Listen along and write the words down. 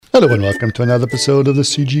Hello and welcome to another episode of the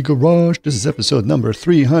CG Garage. This is episode number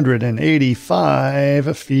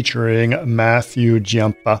 385, featuring Matthew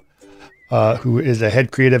Giampa, who is a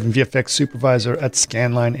head creative and VFX supervisor at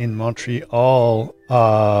Scanline in Montreal.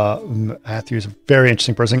 Matthew is a very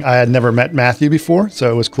interesting person. I had never met Matthew before,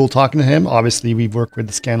 so it was cool talking to him. Obviously, we've worked with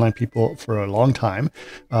the Scanline people for a long time,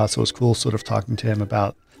 so it was cool sort of talking to him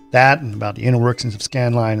about that and about the inner workings of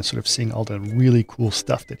Scanline and sort of seeing all the really cool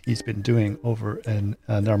stuff that he's been doing over in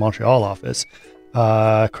our Montreal office.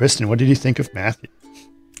 Kristen, what did you think of Matthew?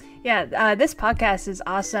 Yeah, this podcast is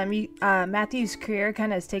awesome. Matthew's career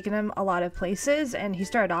kind of has taken him a lot of places, and he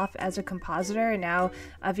started off as a compositor and now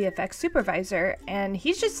a VFX supervisor. And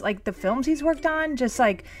he's just like the films he's worked on, just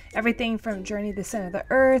like everything from Journey to the Center of the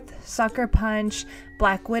Earth, Sucker Punch,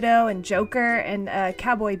 Black Widow, and Joker, and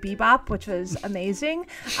Cowboy Bebop, which was amazing.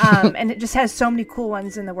 And it just has so many cool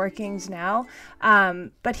ones in the workings now.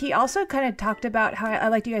 But he also kind of talked about how I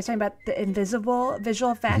liked you guys talking about the invisible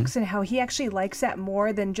visual effects and how he actually likes that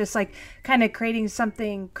more than just like kind of creating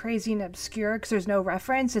something crazy and obscure because there's no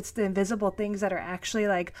reference. It's the invisible things that are actually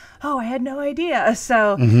like, oh, I had no idea.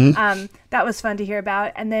 So that was fun to hear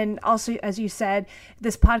about. And then also, as you said,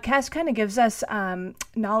 this podcast kind of gives us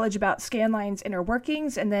knowledge about Scanline's inner workings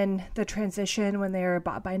and then the transition when they were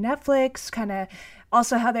bought by Netflix, kind of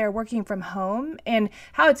also how they're working from home and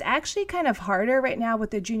how it's actually kind of harder right now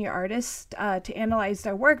with the junior artists to analyze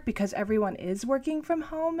their work because everyone is working from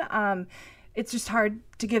home. It's just hard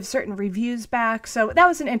to give certain reviews back. So that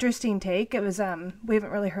was an interesting take. It was, we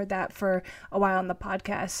haven't really heard that for a while on the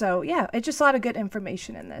podcast. So yeah, it's just a lot of good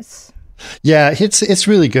information in this. Yeah, it's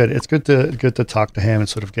really good. It's good to talk to him and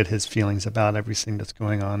sort of get his feelings about everything that's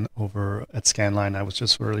going on over at Scanline. I was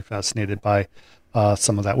just really fascinated by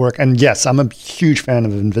some of that work. And yes, I'm a huge fan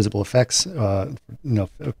of invisible effects.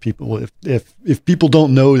 If people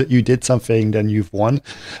don't know that you did something, then you've won.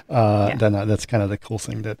 Then that's kind of the cool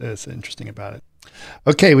thing that is interesting about it.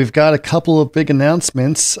 Okay, we've got a couple of big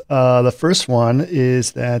announcements. The first one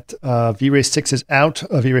is that V-Ray 6 is out.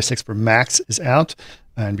 V-Ray 6 for Max is out.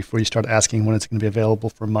 And before you start asking when it's going to be available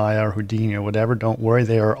for Maya or Houdini or whatever, don't worry.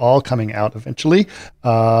 They are all coming out eventually.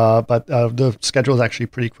 But the schedule is actually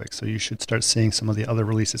pretty quick, so you should start seeing some of the other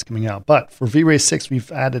releases coming out. But for V-Ray 6,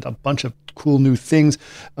 we've added a bunch of cool new things.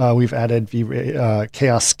 We've added V-Ray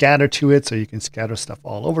Chaos Scatter to it, so you can scatter stuff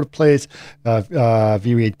all over the place.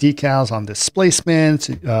 V-Ray decals on displacements,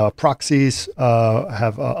 proxies,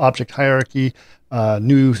 have object hierarchy.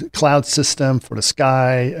 New cloud system for the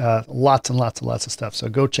sky, lots and lots of stuff. So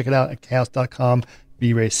go check it out at chaos.com,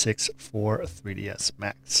 V-Ray 6 for 3ds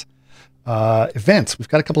Max. Events, we've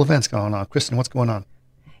got a couple events going on. Kristen, what's going on?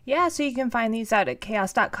 Yeah, so you can find these out at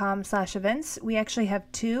chaos.com/events. We actually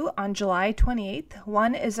have two on July 28th.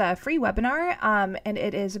 One is a free webinar, and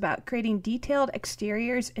it is about creating detailed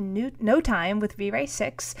exteriors in no time with V-Ray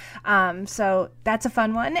 6. So that's a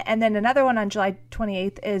fun one. And then another one on July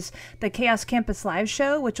 28th is the Chaos Campus Live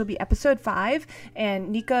Show, which will be episode 5.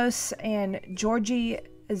 And Nikos and Georgie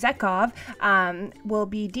Zekov will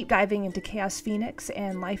be deep diving into Chaos Phoenix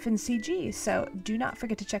and life in CG. So do not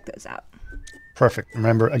forget to check those out. Perfect.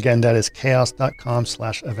 Remember, again, that is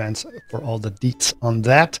chaos.com/events for all the deets on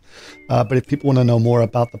that. But if people want to know more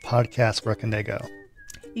about the podcast, where can they go?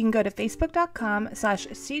 You can go to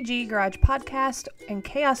facebook.com/CG Garage Podcast and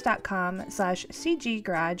chaos.com/CG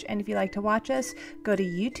Garage. And if you like to watch us, go to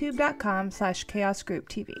youtube.com/Chaos Group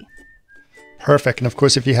TV. Perfect. And of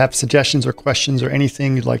course, if you have suggestions or questions or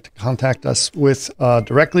anything you'd like to contact us with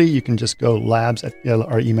directly, you can just go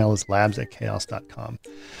our email is labs@chaos.com.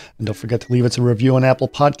 And don't forget to leave us a review on Apple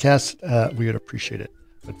Podcasts. We would appreciate it.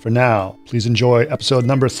 But for now, please enjoy episode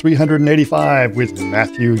number 385 with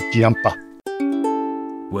Matthew Giampa.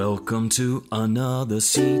 Welcome to another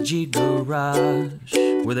CG Garage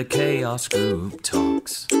where the Chaos Group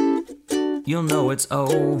talks. You'll know it's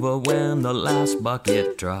over when the last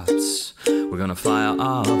bucket drops. We're gonna fire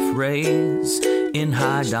off rays in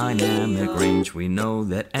high dynamic range. We know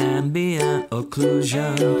that ambient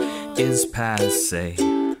occlusion is passé.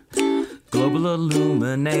 Global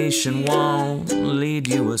illumination won't lead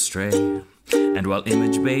you astray. And while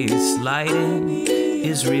image-based lighting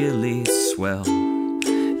is really swell,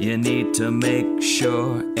 you need to make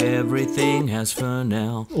sure everything has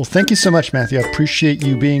Fresnel. Well, thank you so much, Matthew. I appreciate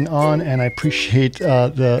you being on, and I appreciate I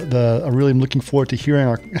really am looking forward to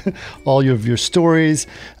hearing all of your stories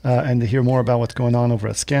and to hear more about what's going on over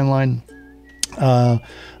at Scanline.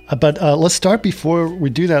 But let's start, before we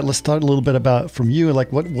do that, let's start a little bit about from you,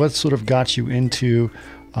 like what sort of got you into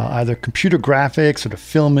either computer graphics or the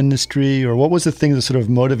film industry, or what was the thing that sort of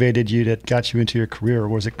motivated you, that got you into your career, or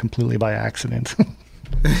was it completely by accident?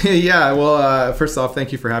 Yeah, well, first off,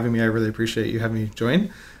 thank you for having me. I really appreciate you having me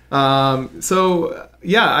join. So,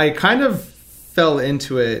 yeah, I kind of fell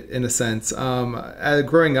into it in a sense.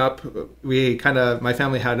 Growing up, my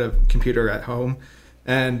family had a computer at home,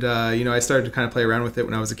 and I started to kind of play around with it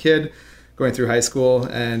when I was a kid, going through high school,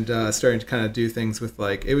 and starting to kind of do things with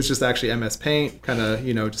it was just actually MS Paint, kind of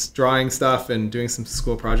just drawing stuff and doing some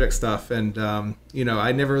school project stuff, and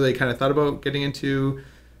I never really kind of thought about getting into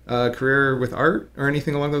a career with art or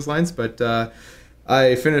anything along those lines, but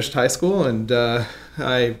I finished high school, and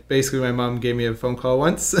my mom gave me a phone call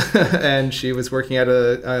once, and she was working at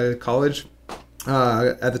a college.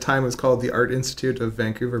 At the time, it was called the Art Institute of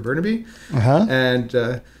Vancouver Burnaby,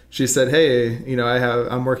 and she said, "Hey,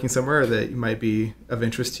 I'm working somewhere that might be of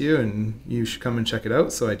interest to you, and you should come and check it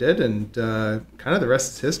out." So I did, and kind of the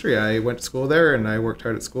rest is history. I went to school there, and I worked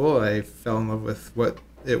hard at school. I fell in love with what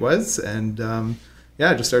it was, and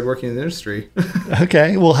I just started working in the industry.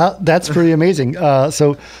 Okay, well, that's pretty amazing.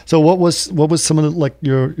 So what was some of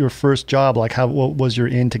your first job like? What was your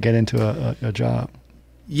in to get into a job?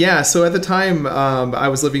 Yeah, so at the time I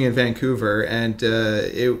was living in Vancouver, and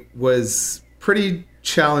it was pretty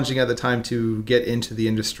challenging at the time to get into the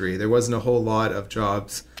industry. There wasn't a whole lot of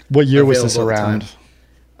jobs. What year was this around?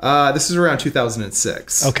 This is around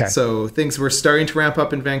 2006. Okay. So things were starting to ramp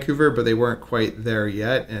up in Vancouver, but they weren't quite there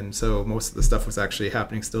yet. And so most of the stuff was actually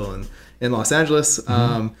happening still in Los Angeles.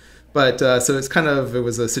 Mm-hmm. So it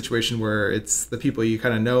was a situation where it's the people you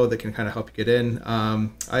kind of know that can kind of help you get in.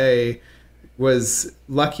 I was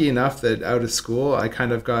lucky enough that out of school, I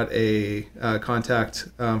kind of got a contact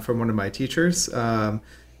from one of my teachers.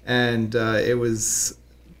 It was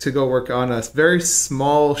to go work on a very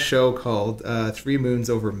small show called Three Moons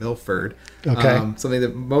Over Milford. Okay. Something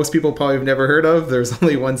that most people probably have never heard of. There's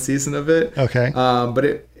only one season of it. Okay. But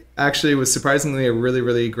it actually was surprisingly a really,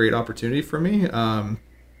 really great opportunity for me.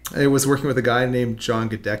 I was working with a guy named John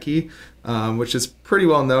Gadecki, which is pretty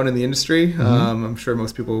well known in the industry. Mm-hmm. I'm sure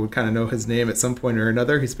most people would kind of know his name at some point or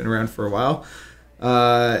another. He's been around for a while. We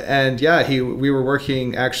were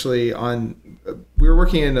working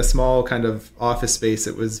in a small kind of office space.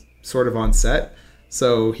 It was sort of on set.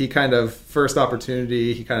 So he kind of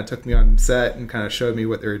took me on set and kind of showed me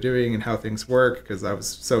what they were doing and how things work, because I was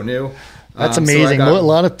so new. That's amazing. A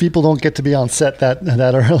lot of people don't get to be on set that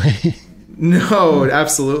early. No,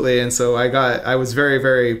 absolutely. And so I was very,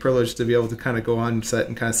 very privileged to be able to kind of go on set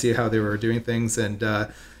and kind of see how they were doing things. And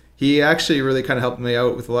he actually really kind of helped me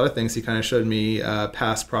out with a lot of things. He kind of showed me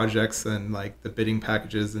past projects and the bidding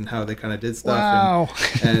packages and how they kind of did stuff. Wow.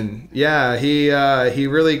 And he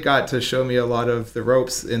really got to show me a lot of the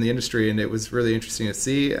ropes in the industry, and it was really interesting to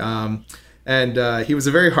see. He was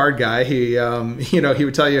a very hard guy. He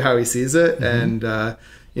would tell you how he sees it, mm-hmm.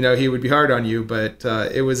 and he would be hard on you, but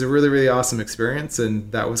it was a really, really awesome experience,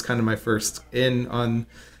 and that was kind of my first in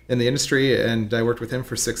the industry, and I worked with him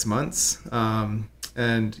for 6 months.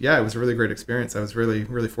 It was a really great experience. I was really,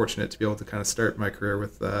 really fortunate to be able to kind of start my career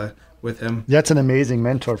with him. That's an amazing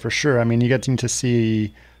mentor for sure. I mean, you get to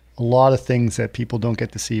see a lot of things that people don't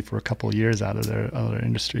get to see for a couple of years out of their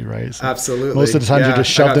industry, right? So absolutely. Most of the time you're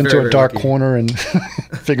just shoved into a dark corner and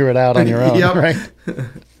figure it out on your own, right?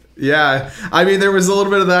 Yeah. I mean, there was a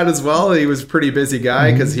little bit of that as well. He was a pretty busy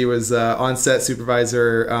guy because he was on-set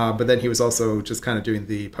supervisor, but then he was also just kind of doing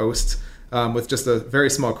the post with just a very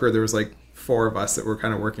small crew. There was 4 of us that were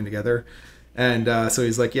kind of working together. And so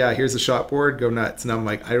he's like, yeah, here's a shot board, go nuts. And I'm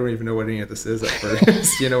like, I don't even know what any of this is at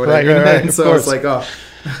first. You know what I mean? Right, and so I was like, oh.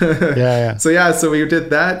 Yeah. So we did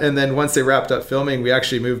that. And then once they wrapped up filming, we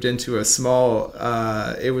actually moved into a small,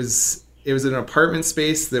 it was an apartment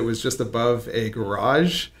space that was just above a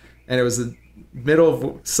garage. And it was the middle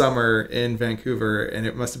of summer in Vancouver, and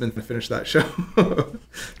it must have been to finish that show.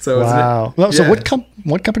 Wow. So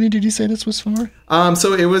what company did you say this was for?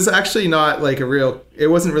 So it was actually not it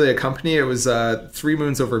wasn't really a company. It was 3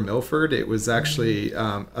 Moons Over Milford. It was actually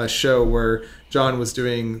a show where John was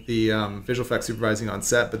doing the visual effects supervising on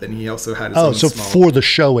set, but then he also had his own for the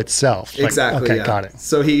show itself. Exactly. Okay, yeah. got it.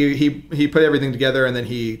 So he put everything together, and then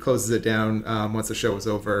he closes it down once the show was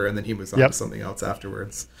over, and then he moves on to something else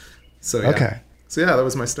afterwards. So yeah. Okay. So yeah, that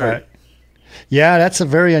was my start. Right. Yeah, that's a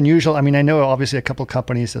very unusual. I mean, I know obviously a couple of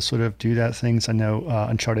companies that sort of do that things. I know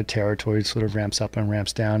Uncharted Territory sort of ramps up and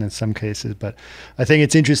ramps down in some cases, but I think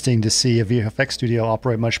it's interesting to see a VFX studio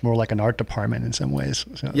operate much more like an art department in some ways.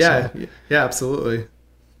 Yeah, absolutely.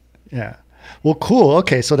 Yeah. Well, cool.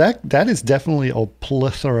 Okay, so that is definitely a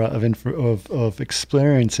plethora of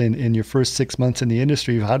experience in your first 6 months in the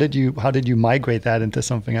industry. How did you migrate that into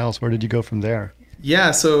something else? Where did you go from there?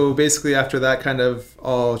 Yeah, so basically after that kind of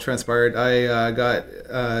all transpired, I got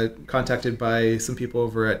contacted by some people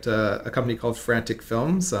over at a company called Frantic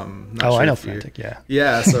Films. I know Frantic, yeah.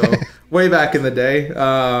 Yeah, so way back in the day.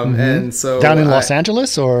 And so down in Los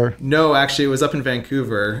Angeles, or? No, actually it was up in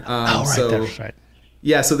Vancouver. That's right.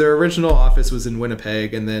 Yeah, so their original office was in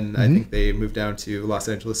Winnipeg, and then I think they moved down to Los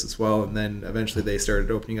Angeles as well, and then eventually they started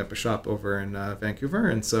opening up a shop over in Vancouver,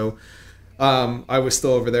 and so I was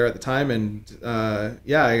still over there at the time, and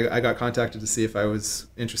I got contacted to see if I was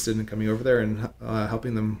interested in coming over there and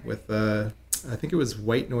helping them with, I think it was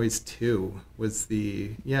White Noise 2 was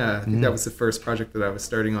I think that was the first project that I was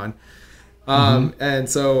starting on. And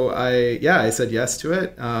so I said yes to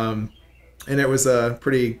it. And it was a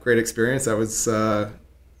pretty great experience. It was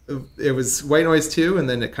White Noise 2, and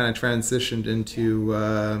then it kind of transitioned into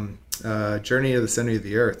Journey to the Center of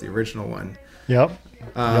the Earth, the original one. Yep.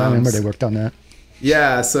 I remember they worked on that.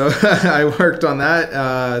 Yeah, so I worked on that.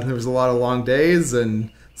 There was a lot of long days and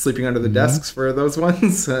sleeping under the desks for those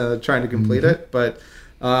ones, trying to complete it. But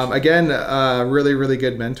again, a really, really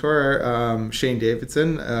good mentor. Shane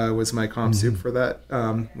Davidson was my comp soup for that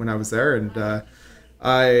when I was there. And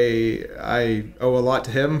I owe a lot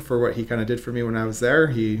to him for what he kind of did for me when I was there.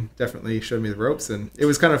 He definitely showed me the ropes, and it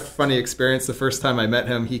was kind of a funny experience. The first time I met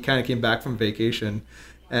him, he kind of came back from vacation,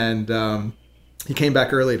 and he came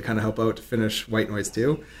back early to kind of help out to finish White Noise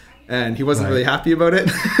 2. And he wasn't really happy about it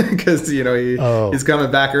because, he's coming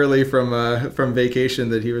back early from vacation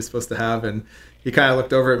that he was supposed to have. And he kind of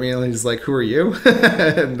looked over at me and he's like, "Who are you?"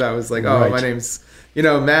 And I was like, my name's,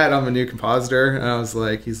 Matt, I'm a new compositor. And I was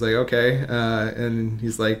like, he's like, okay. And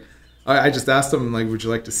he's like, I just asked him, like, would you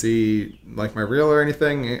like to see like my reel or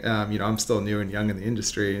anything? I'm still new and young in the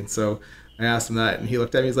industry. And so I asked him that, and he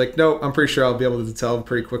looked at me. He's like, "No, I'm pretty sure I'll be able to tell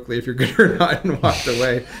pretty quickly if you're good or not," and walked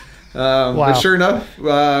away. But sure enough,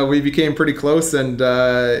 we became pretty close, and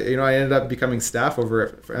I ended up becoming staff over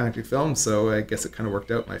at Frantic Films. So I guess it kind of worked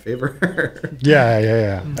out in my favor.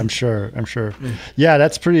 Yeah. I'm sure. Yeah,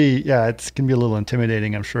 that's pretty. Yeah, it's can be a little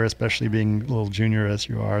intimidating, I'm sure, especially being a little junior as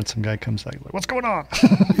you are, and some guy comes like, "What's going on?"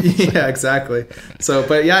 Yeah, exactly. So,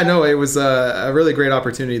 but yeah, no, it was a really great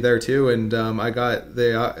opportunity there too, and I got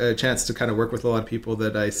the chance to kind of work with a lot of people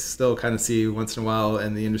that I still kind of see once in a while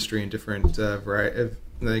in the industry in different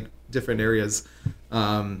different areas,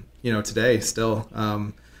 today still.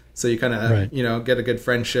 So you kind of, get a good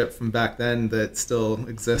friendship from back then that still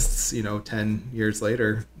exists, 10 years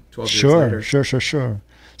later, 12 years later. Sure.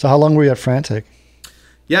 So how long were you at Frantic?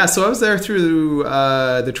 Yeah, so I was there through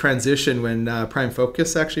the transition when Prime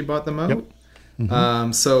Focus actually bought them out.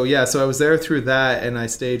 Yep. So I was there through that, and I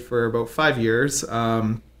stayed for about 5 years.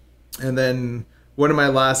 And then one of my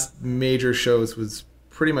last major shows was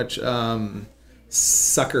pretty much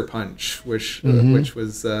Sucker Punch, which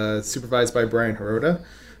was supervised by Brian Hirota,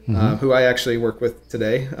 who I actually work with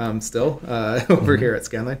today still over here at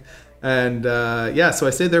Scanline. And so I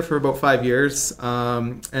stayed there for about 5 years,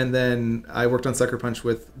 and then I worked on Sucker Punch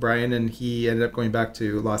with Brian, and he ended up going back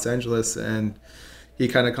to Los Angeles, and he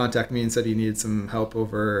kind of contacted me and said he needed some help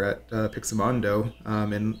over at Pixamondo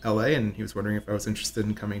in LA, and he was wondering if I was interested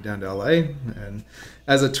in coming down to LA. And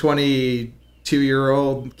as a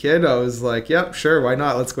 22-year-old kid, I was like, "Yep, sure, why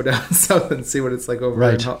not? Let's go down south and see what it's like over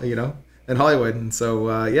in Hollywood." And so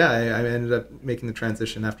I ended up making the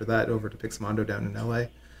transition after that over to Pixamondo down in LA.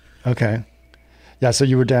 Okay. Yeah, so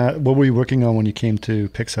you were down. What were you working on when you came to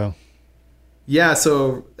Pixo? Yeah,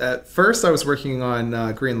 so at first I was working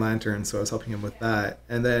on Green Lantern, so I was helping him with that.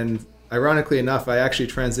 And then, ironically enough, I actually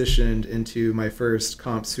transitioned into my first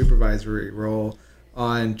comp supervisory role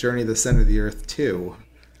on Journey to the Center of the Earth 2.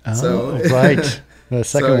 Oh, right. The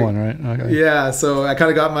second one, right? Okay. Yeah, so I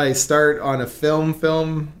kind of got my start on a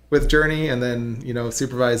film with Journey, and then,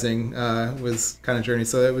 supervising was kind of Journey.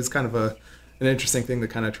 So it was kind of an interesting thing that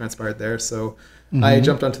kind of transpired there. So I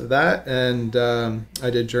jumped onto that, and I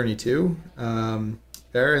did Journey 2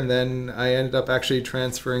 there, and then I ended up actually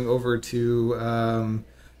transferring over to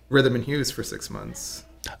Rhythm and Hues for 6 months.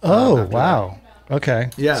 Oh, wow. That. Okay.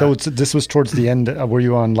 Yeah. So this was towards the end. Were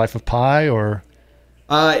you on Life of Pi, or?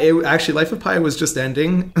 Actually, Life of Pi was just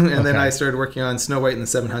ending, and then I started working on Snow White and the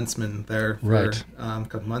Seven Huntsmen there for a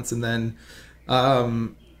couple months, and then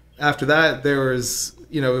after that, there was,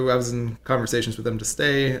 I was in conversations with them to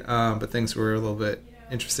stay, but things were a little bit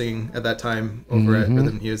interesting at that time over at Rhythm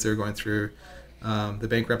and Hues. They were going through the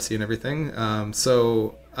bankruptcy and everything,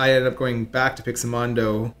 so I ended up going back to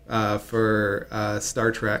Pixamondo for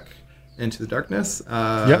Star Trek Into the Darkness.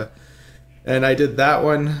 And I did that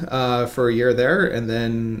one for a year there, and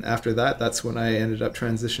then after that, that's when I ended up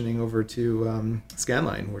transitioning over to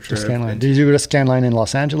Scanline. Did you go to Scanline in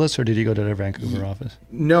Los Angeles, or did you go to their Vancouver office?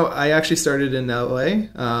 No, I actually started in LA.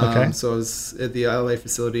 Okay. So I was at the LA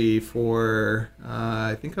facility for,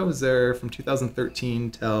 I think I was there from 2013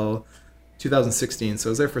 till 2016. So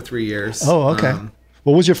I was there for 3 years. Oh, okay.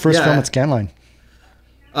 What was your first film at Scanline?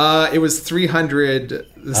 It was 300,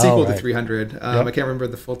 the sequel to 300. Yep. I can't remember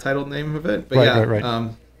the full title name of it, but right.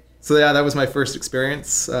 So yeah, that was my first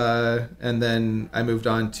experience. And then I moved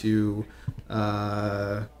on to,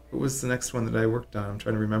 what was the next one that I worked on? I'm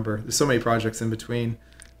trying to remember. There's so many projects in between.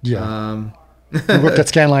 Yeah. You worked at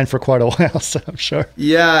Scanline for quite a while, so I'm sure.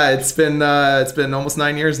 Yeah, it's been almost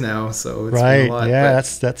 9 years now, so it's been a lot. Yeah,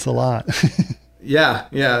 that's a lot.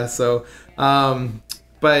 Yeah. So,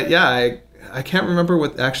 but yeah, I can't remember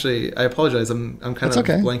what actually. I apologize. I'm kind of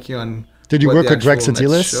blanking on. Did you what work the with Greg actual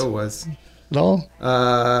Sentilis? next show was At all?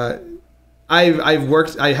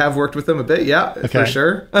 I have worked with them a bit, for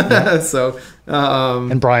sure. Yeah. So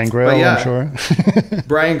and Brian Grill, I'm sure.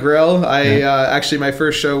 Brian Grill. Actually my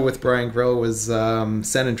first show with Brian Grill was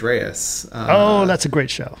San Andreas. That's a great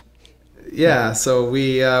show. Yeah, so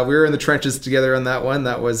we were in the trenches together on that one.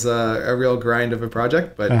 That was a real grind of a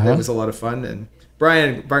project, but it was a lot of fun. And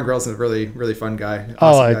Brian Grill's a really, really fun guy.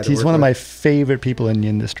 Awesome guy he's one of my favorite people in the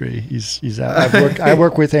industry. I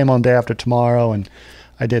work with him on Day After Tomorrow, and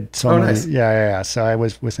I did so many. Nice. Yeah. So I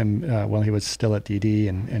was with him while he was still at DD,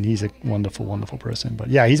 and he's a wonderful, wonderful person. But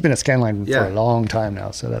yeah, he's been at Scanline for a long time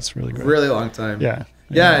now, so that's really great. Really long time. Yeah.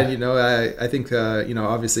 And I think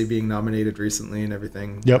obviously being nominated recently and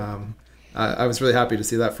everything. Yep. I was really happy to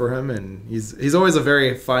see that for him, and he's always a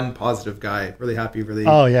very fun, positive guy. Really happy, really.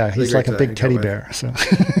 Oh yeah, really he's like a big teddy bear. So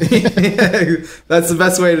that's the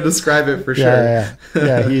best way to describe it for sure. Yeah.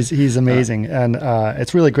 He's amazing, and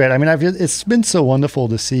it's really great. I mean, it's been so wonderful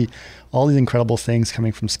to see all these incredible things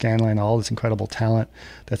coming from Scanline, all this incredible talent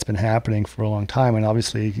that's been happening for a long time. And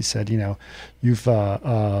obviously, he said, you've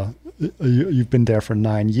been there for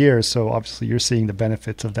 9 years, so obviously you're seeing the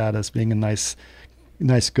benefits of that as being a nice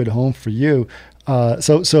good home for you. But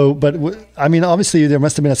obviously there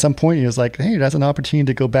must have been at some point he was like, hey, that's an opportunity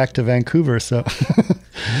to go back to Vancouver. So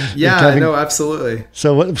yeah, no, absolutely.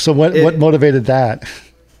 So what motivated that?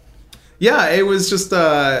 Yeah, it was just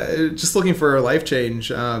looking for a life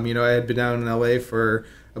change. I had been down in LA for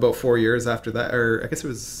about 4 years after that, or I guess it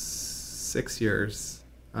was 6 years.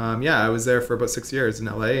 I was there for about 6 years in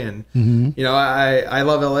LA, and I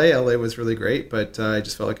love LA. LA was really great, but I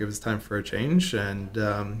just felt like it was time for a change, and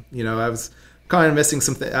I was kind of missing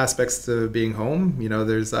some aspects to being home.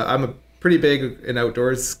 I'm a pretty big in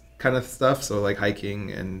outdoors kind of stuff, so like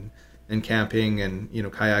hiking and camping and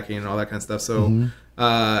kayaking and all that kind of stuff. So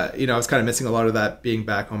I was kind of missing a lot of that being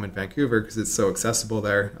back home in Vancouver because it's so accessible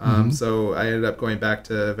there. So I ended up going back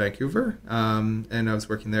to Vancouver, and I was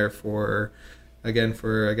working there for I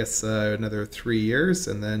guess another 3 years,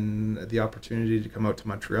 and then the opportunity to come out to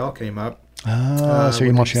Montreal came up. So you're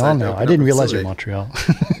in Montreal now. I didn't realize you're in Montreal.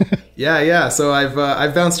 Yeah. So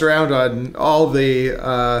I've bounced around on all the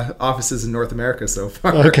offices in North America so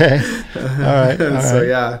far. Okay. All right. So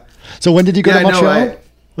yeah. So when did you go to Montreal?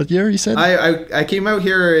 What year you said? I came out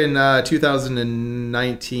here in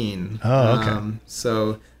 2019. Oh, okay.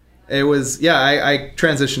 So it was, I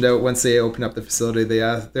transitioned out once they opened up the facility. They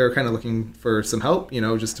were kind of looking for some help,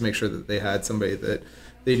 just to make sure that they had somebody that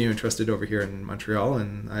they knew and trusted over here in Montreal.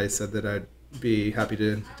 And I said that I'd be happy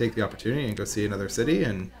to take the opportunity and go see another city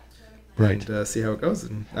and see how it goes.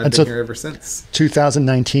 And I've been here ever since.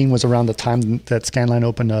 2019 was around the time that Scanline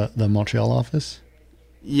opened the Montreal office?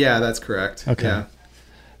 Yeah, that's correct. Okay. Yeah.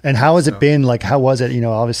 And how has it been? Like, how was it?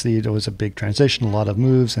 Obviously there was a big transition, a lot of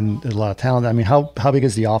moves, and a lot of talent. I mean, how big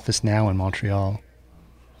is the office now in Montreal?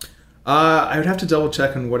 I would have to double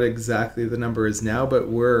check on what exactly the number is now, but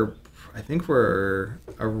I think we're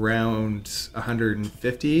around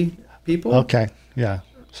 150 people. Okay, yeah.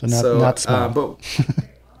 So not small. But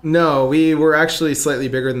no, we were actually slightly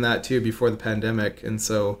bigger than that too before the pandemic, and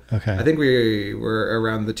so I think we were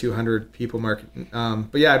around the 200 people mark.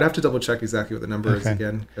 But yeah, I'd have to double check exactly what the number is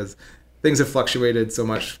again, because things have fluctuated so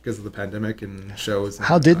much because of the pandemic and shows. And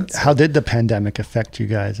how did the pandemic affect you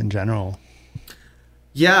guys in general?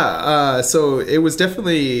 Yeah, so it was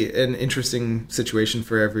definitely an interesting situation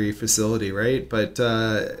for every facility, right? But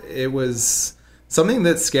it was something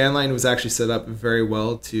that Scanline was actually set up very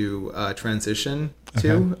well to transition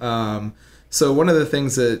to. So one of the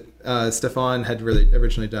things that Stefan had really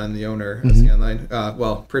originally done, the owner of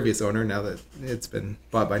Scanline, previous owner, now that it's been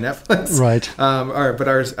bought by Netflix. Right. But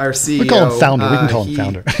our CEO. We call him founder. We can call him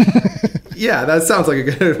founder. Yeah, that sounds like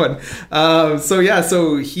a good one.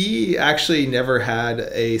 So he actually never had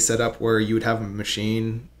a setup where you would have a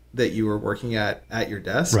machine that you were working at your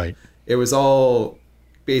desk. Right. It was all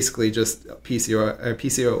basically just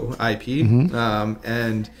PCO IP.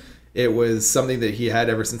 And it was something that he had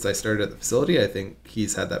ever since I started at the facility. I think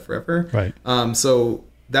he's had that forever. Right. So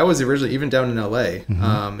that was originally even down in LA.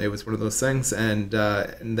 It was one of those things. And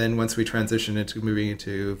then once we transitioned into moving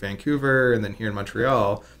into Vancouver and then here in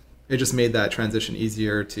Montreal, it just made that transition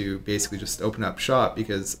easier to basically just open up shop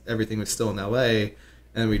because everything was still in LA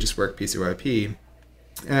and we just worked PCOIP.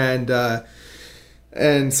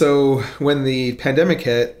 And so when the pandemic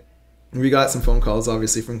hit, we got some phone calls,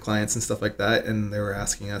 obviously, from clients and stuff like that, and they were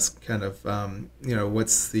asking us kind of,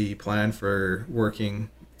 what's the plan for working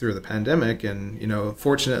through the pandemic? And,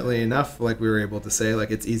 fortunately enough, like we were able to say,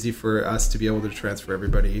 like, it's easy for us to be able to transfer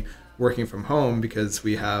everybody working from home because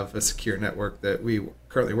we have a secure network that we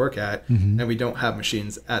currently work at, and we don't have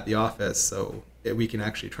machines at the office, so we can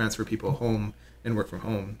actually transfer people home and work from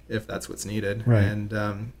home if that's what's needed. Right.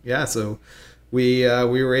 And, so... We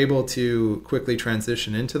were able to quickly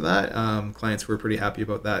transition into that. Clients were pretty happy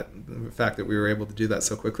about that, the fact that we were able to do that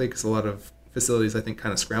so quickly, because a lot of facilities, I think,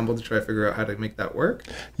 kind of scrambled to try to figure out how to make that work.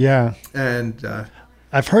 Yeah. And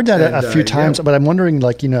I've heard that a few times, but I'm wondering,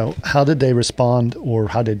 like, how did they respond, or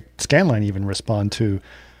how did Scanline even respond to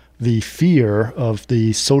the fear of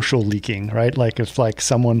the social leaking, right? Like if like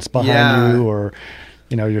someone's behind you, or,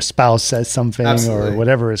 your spouse says something or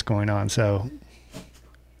whatever is going on. So...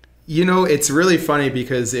 it's really funny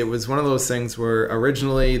because it was one of those things where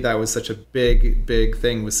originally that was such a big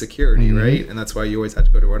thing with security, right? And that's why you always had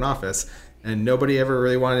to go to an office. And nobody ever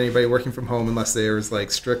really wanted anybody working from home unless there was like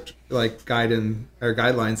strict like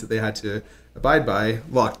guidelines that they had to abide by,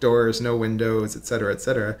 locked doors, no windows, et cetera, et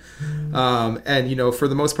cetera. And, for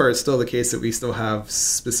the most part, it's still the case that we still have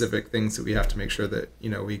specific things that we have to make sure that,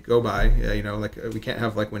 we go by, like we can't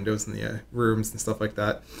have like windows in the rooms and stuff like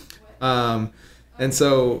that. And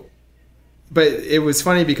so... But it was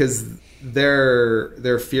funny because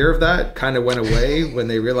their fear of that kind of went away when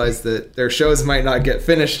they realized that their shows might not get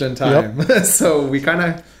finished in time. Yep. So we kind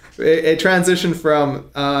of, it transitioned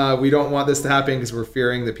from we don't want this to happen because we're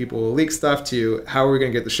fearing that people will leak stuff to how are we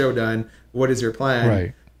going to get the show done? What is your plan?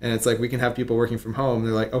 Right. And it's like, we can have people working from home.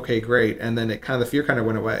 They're like, okay, great. And then the fear kind of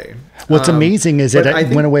went away. What's amazing is it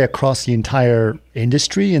went away across the entire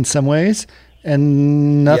industry in some ways,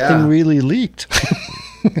 and nothing really leaked.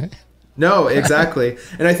 No, exactly.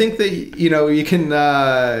 And I think that, you can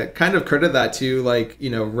kind of credit that to like,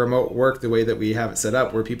 remote work, the way that we have it set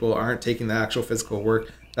up, where people aren't taking the actual physical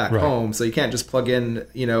work back home. So you can't just plug in,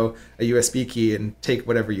 a USB key and take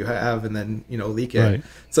whatever you have and then, leak it. Right.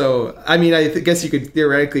 So, I mean, I guess you could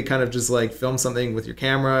theoretically kind of just like film something with your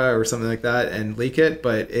camera or something like that and leak it.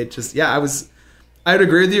 But it just, I'd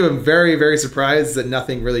agree with you. I'm very, very surprised that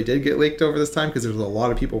nothing really did get leaked over this time, because there's a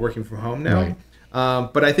lot of people working from home now. Right.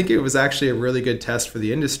 But I think it was actually a really good test for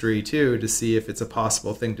the industry too, to see if it's a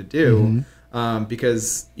possible thing to do.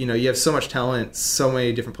 Because, you have so much talent, so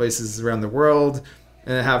many different places around the world,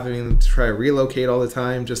 and having them to try to relocate all the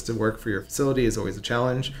time just to work for your facility is always a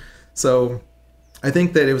challenge. So I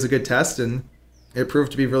think that it was a good test, and it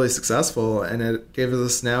proved to be really successful, and it gave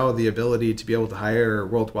us now the ability to be able to hire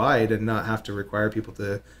worldwide and not have to require people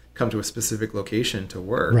to come to a specific location to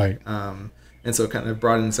work. Right. And so it kind of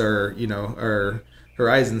broadens our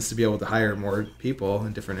horizons to be able to hire more people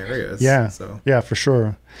in different areas. Yeah. So. Yeah, for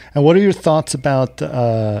sure. And what are your thoughts about,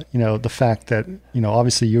 the fact that,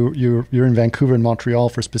 obviously you're in Vancouver and Montreal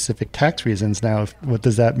for specific tax reasons. Now, what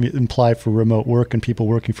does that imply for remote work and people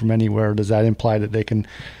working from anywhere? Does that imply that they can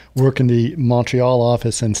work in the Montreal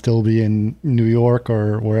office and still be in New York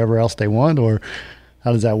or wherever else they want? Or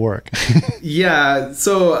how does that work? Yeah.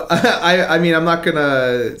 So, I mean, I'm not going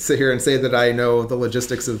to sit here and say that I know the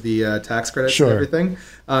logistics of the tax credits and everything,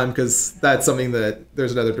 because that's something that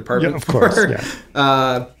there's another department for. Of course,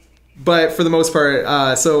 yeah. But for the most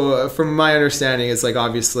part, so from my understanding, it's like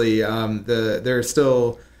obviously there's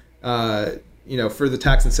still, for the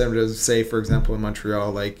tax incentives, say, for example, in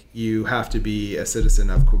Montreal, like you have to be a citizen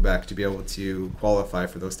of Quebec to be able to qualify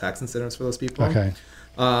for those tax incentives for those people. Okay.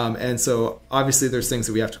 And so obviously there's things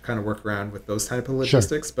that we have to kind of work around with those type of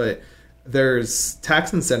logistics, but there's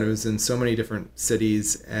tax incentives in so many different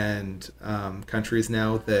cities and countries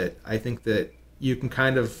now that I think that you can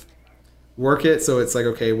kind of work it. So it's like,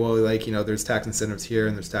 okay, well, like, there's tax incentives here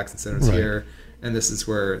and there's tax incentives here. and this is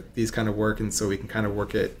where these kind of work, and so we can kind of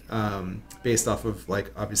work it based off of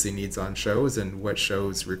like obviously needs on shows and what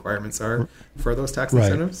shows requirements are for those tax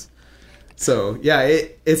incentives. So yeah,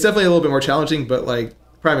 it's definitely a little bit more challenging, but like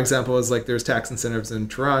prime example is like there's tax incentives in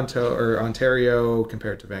Toronto or Ontario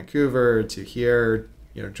compared to Vancouver to here,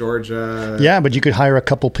 Georgia. Yeah, but you could hire a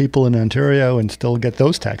couple people in Ontario and still get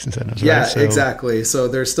those tax incentives, yeah, right? So, exactly. So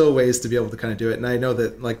there's still ways to be able to kind of do it. And I know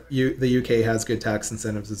that like the UK has good tax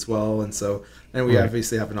incentives as well. And we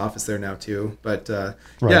obviously have an office there now too. But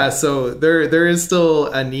yeah, so there is still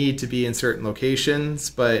a need to be in certain locations,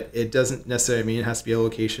 but it doesn't necessarily mean it has to be a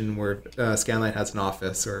location where Scanline has an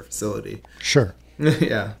office or a facility. Sure.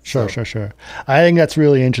 Yeah. Sure. I think that's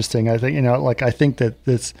really interesting. I think, I think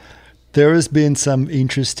that there has been some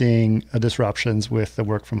interesting disruptions with the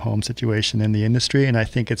work from home situation in the industry. And I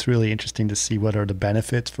think it's really interesting to see what are the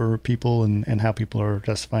benefits for people and how people are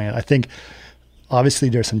justifying it. I think obviously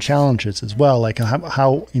there's some challenges as well. Like what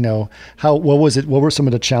were some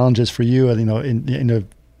of the challenges for you, in the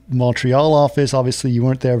Montreal office? Obviously you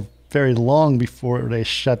weren't there very long before they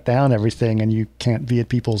shut down everything and you can't be at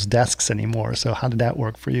people's desks anymore. So how did that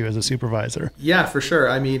work for you as a supervisor? Yeah, for sure.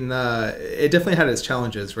 I mean, it definitely had its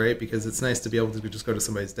challenges, right? Because it's nice to be able to just go to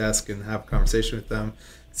somebody's desk and have a conversation with them,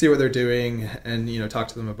 see what they're doing, and, talk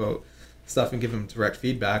to them about stuff and give them direct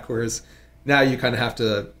feedback. Whereas now you kind of have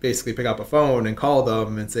to basically pick up a phone and call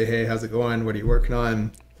them and say, hey, how's it going? What are you working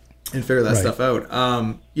on? And figure that stuff out.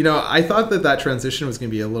 I thought that transition was going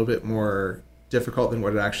to be a little bit more difficult than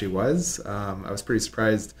what it actually was. I was pretty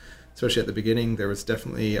surprised, especially at the beginning. There was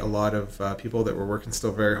definitely a lot of people that were working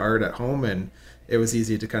still very hard at home, and it was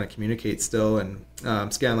easy to kind of communicate still. And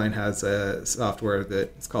Scanline has a software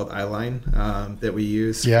that's called iLine that we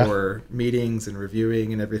use for meetings and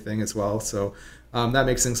reviewing and everything as well. So that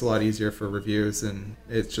makes things a lot easier for reviews, and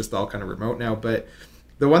it's just all kind of remote now. But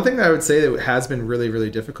the one thing that I would say that has been really, really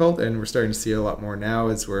difficult, and we're starting to see a lot more now,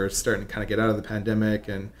 is we're starting to kind of get out of the pandemic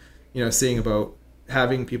and seeing about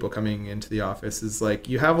having people coming into the office is like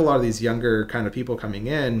you have a lot of these younger kind of people coming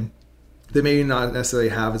in that maybe not necessarily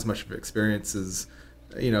have as much of experience as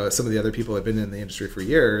some of the other people that have been in the industry for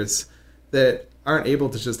years that aren't able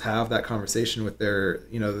to just have that conversation with their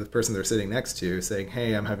the person they're sitting next to saying,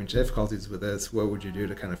 hey, I'm having difficulties with this, what would you do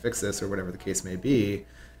to kind of fix this, or whatever the case may be.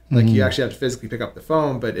 Like you actually have to physically pick up the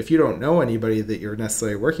phone, but if you don't know anybody that you're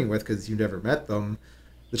necessarily working with because you've never met them,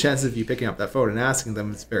 the chances of you picking up that phone and asking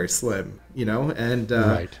them is very slim, and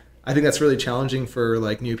I think that's really challenging for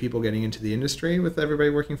like new people getting into the industry with everybody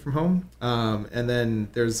working from home. And then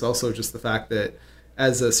there's also just the fact that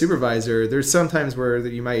as a supervisor, there's sometimes where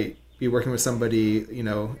you might be working with somebody,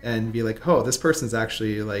 and be like, oh, this person's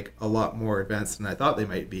actually like a lot more advanced than I thought they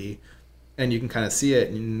might be. And you can kind of see it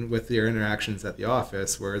with your interactions at the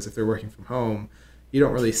office. Whereas if they're working from home, you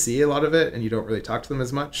don't really see a lot of it and you don't really talk to them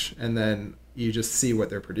as much. And then you just see what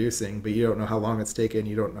they're producing, but you don't know how long it's taken.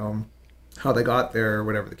 You don't know how they got there or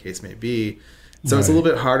whatever the case may be. So it's a little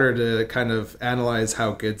bit harder to kind of analyze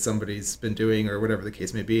how good somebody's been doing or whatever the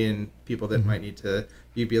case may be. And people that might need to,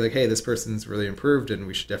 you'd be like, hey, this person's really improved and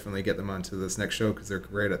we should definitely get them onto this next show because they're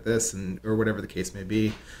great at this, and or whatever the case may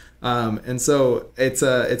be. And so it's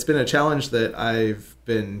been a challenge that I've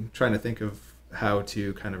been trying to think of how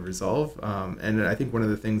to kind of resolve. And I think one of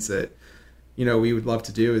the things that we would love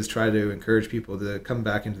to do is try to encourage people to come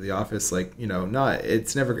back into the office. Like, I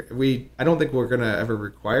don't think we're going to ever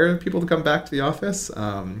require people to come back to the office.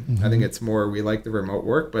 I think it's more, we like the remote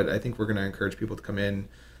work, but I think we're going to encourage people to come in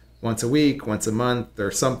once a week, once a month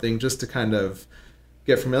or something, just to kind of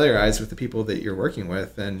get familiarized with the people that you're working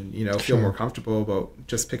with and, feel more comfortable about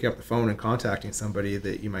just picking up the phone and contacting somebody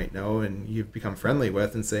that you might know and you've become friendly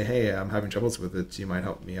with and say, hey, I'm having troubles with it. You might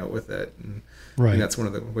help me out with it. And I think that's one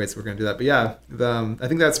of the ways we're going to do that. But yeah, I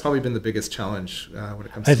think that's probably been the biggest challenge when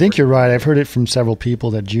it comes to think you're right. I've heard it from several people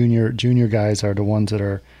that junior guys are the ones that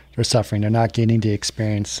are suffering. They're not getting the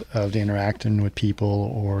experience of the interacting with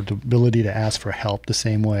people or the ability to ask for help the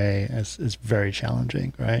same way is very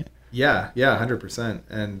challenging, right? Yeah, 100%.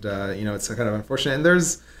 And, it's kind of unfortunate. And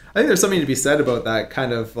I think there's something to be said about that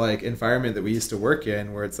kind of like environment that we used to work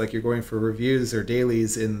in, where it's like you're going for reviews or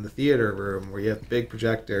dailies in the theater room where you have a big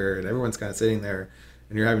projector and everyone's kind of sitting there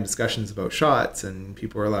and you're having discussions about shots and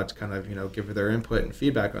people are allowed to kind of, give their input and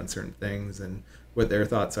feedback on certain things and what their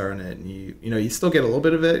thoughts are on it. And you still get a little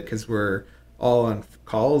bit of it because we're all on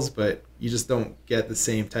calls, but you just don't get the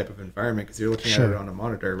same type of environment because you're looking at it on a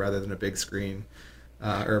monitor rather than a big screen.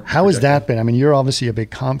 How has that been? I mean, you're obviously a big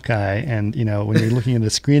comp guy, and when you're looking in the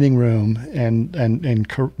screening room and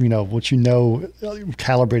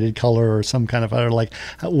calibrated color or some kind of other, like,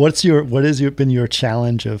 what has been your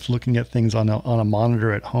challenge of looking at things on a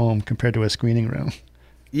monitor at home compared to a screening room?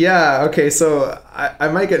 Yeah. Okay. So I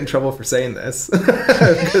might get in trouble for saying this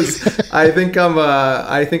because I think I'm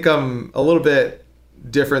a little bit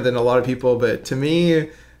different than a lot of people, but to me,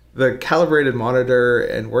 the calibrated monitor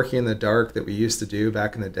and working in the dark that we used to do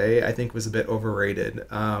back in the day, I think was a bit overrated.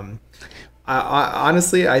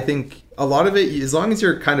 Honestly, I think a lot of it, as long as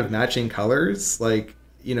you're kind of matching colors, like,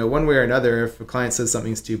 one way or another, if a client says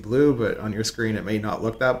something's too blue, but on your screen it may not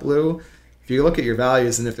look that blue. If you look at your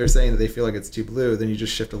values and if they're saying that they feel like it's too blue, then you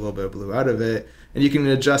just shift a little bit of blue out of it and you can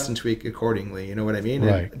adjust and tweak accordingly. You know what I mean?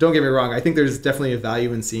 Right. And don't get me wrong. I think there's definitely a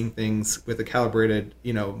value in seeing things with a calibrated,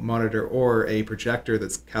 monitor or a projector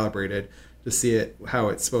that's calibrated to see it how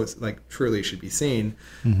it's supposed, like, truly should be seen.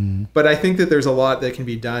 Mm-hmm. But I think that there's a lot that can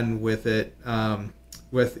be done with it.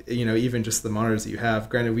 With even just the monitors that you have.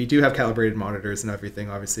 Granted, we do have calibrated monitors and everything.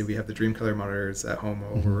 Obviously, we have the Dreamcolor monitors at home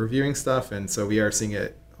while we're reviewing stuff, and so we are seeing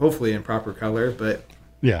it hopefully in proper color. But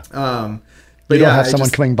yeah, but you don't have someone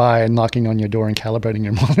coming by and knocking on your door and calibrating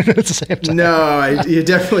your monitor at the same time. No, you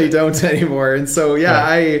definitely don't anymore. And so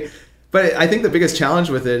But I think the biggest challenge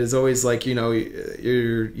with it is always, like, your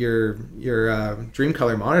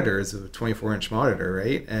Dreamcolor monitor is a 24-inch monitor,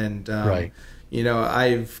 right? And right.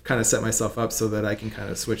 I've kind of set myself up so that I can kind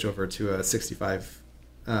of switch over to a 65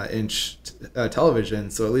 inch television,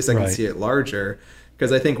 so at least I can see it larger.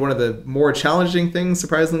 Because I think one of the more challenging things,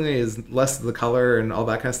 surprisingly, is less of the color and all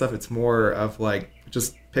that kind of stuff. It's more of, like,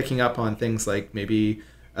 just picking up on things like maybe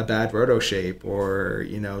a bad roto shape, or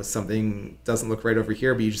something doesn't look right over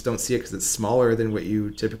here, but you just don't see it because it's smaller than what you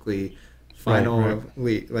typically final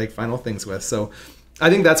things with. So I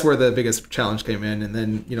think that's where the biggest challenge came in. And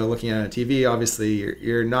then, looking at a TV, obviously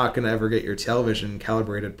you're not going to ever get your television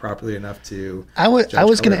calibrated properly enough to. I was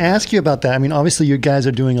going to ask you about that. I mean, obviously you guys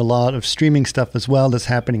are doing a lot of streaming stuff as well that's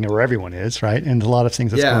happening where everyone is, right? And a lot of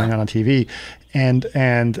things that's going on TV. And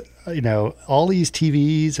all these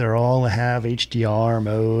TVs all have HDR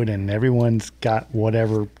mode, and everyone's got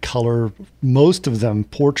whatever color. Most of them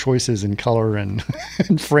poor choices in color and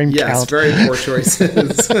frame count. Yes, very poor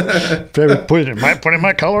choices. Put in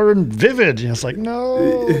my color in vivid. It's like,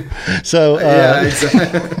 no. So yeah,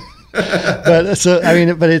 exactly.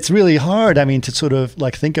 but it's really hard. I mean, to sort of,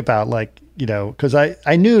 like, think about, like, because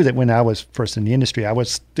I knew that when I was first in the industry, I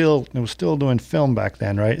was still doing film back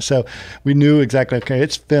then, right? So we knew exactly, okay,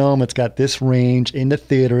 it's film, it's got this range in the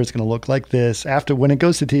theater, it's going to look like this. After, when it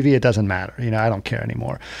goes to TV, it doesn't matter. I don't care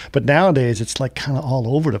anymore. But nowadays, it's like kind of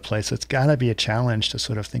all over the place. So it's got to be a challenge to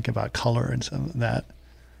sort of think about color and some of that.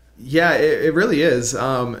 Yeah, it really is.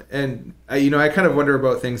 And I kind of wonder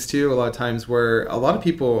about things too a lot of times, where a lot of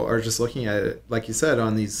people are just looking at it, like you said,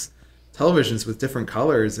 on these televisions with different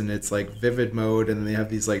colors, and it's like vivid mode, and they have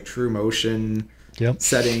these, like, true motion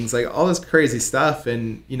settings, like all this crazy stuff.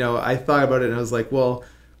 And I thought about it and I was like, well,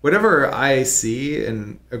 whatever I see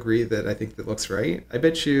and agree that I think that looks right, I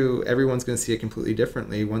bet you everyone's going to see it completely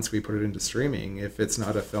differently once we put it into streaming, if it's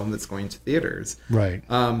not a film that's going to theaters. Right.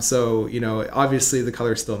 So obviously the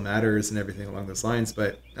color still matters and everything along those lines,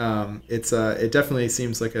 but it definitely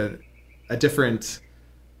seems like a different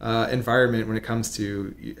environment when it comes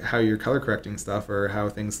to how you're color correcting stuff or how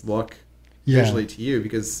things look visually to you,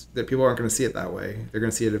 because the people aren't going to see it that way. They're going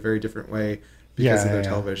to see it a very different way because of their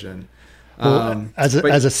television. Well, as a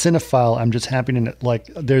cinephile, I'm just happy to, like,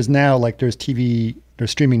 there's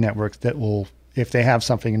streaming networks that will, if they have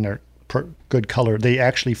something in their good color, they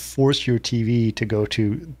actually force your TV to go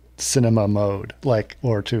to cinema mode, like,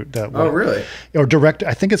 or to the really? Or direct.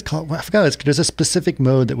 I think it's called. I forgot. There's a specific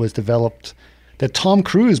mode that was developed that Tom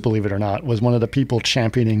Cruise, believe it or not, was one of the people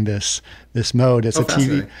championing this mode. It's a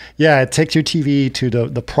TV. Yeah, it takes your TV to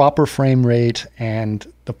the proper frame rate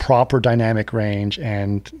and the proper dynamic range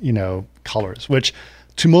and, colors, which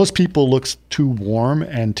to most people looks too warm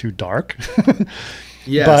and too dark.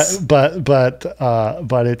 Yes. But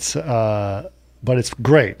it's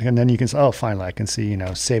great. And then you can say, oh, finally, I can see,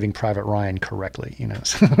 Saving Private Ryan correctly,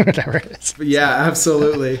 so whatever it is. Yeah,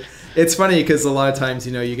 absolutely. It's funny because a lot of times,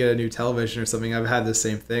 you get a new television or something. I've had the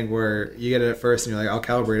same thing where you get it at first and you're like, I'll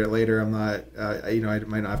calibrate it later. I'm not, I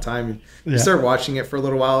might not have time. You start watching it for a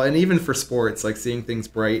little while. And even for sports, like, seeing things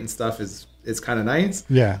bright and stuff is is kind of nice.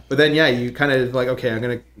 Yeah. But then, yeah, you kind of like, okay, I'm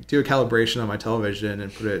going to do a calibration on my television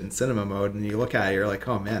and put it in cinema mode. And you look at it, you're like,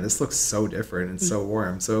 oh man, this looks so different and so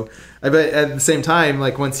warm. So, but at the same time,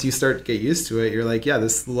 like once you start to get used to it, you're like, yeah,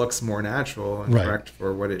 this looks more natural and correct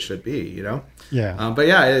for what it should be, you know? Yeah. But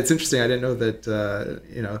yeah, it's interesting. I didn't know that,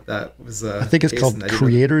 you know, that was, I think it's called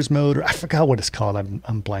creators mode, or I forgot what it's called.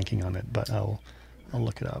 I'm blanking on it, but I'll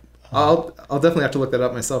look it up. I'll definitely have to look that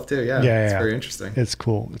up myself too. Yeah, it's very interesting. It's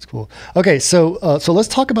cool. Okay, so let's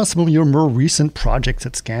talk about some of your more recent projects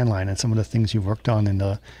at Scanline and some of the things you've worked on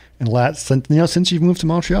since you've moved to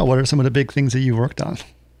Montreal. What are some of the big things that you worked on?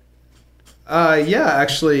 Yeah,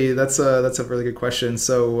 actually, that's a really good question.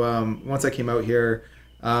 So once I came out here,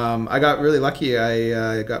 I got really lucky.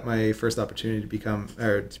 I got my first opportunity to be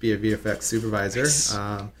a VFX supervisor. Nice.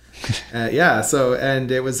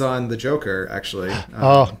 And it was on The Joker, actually.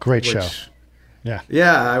 Great show.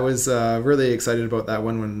 Yeah, I was really excited about that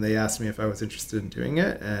one when they asked me if I was interested in doing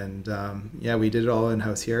it. And we did it all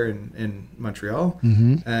in-house here in Montreal.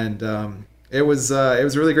 Mm-hmm. And it was a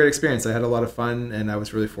really great experience. I had a lot of fun, and I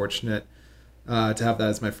was really fortunate to have that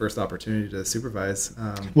as my first opportunity to supervise.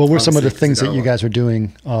 What were some of the things that you guys were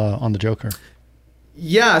doing on The Joker?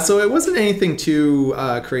 Yeah, so it wasn't anything too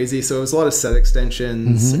crazy. So it was a lot of set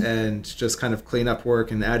extensions and just kind of cleanup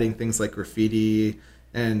work and adding things like graffiti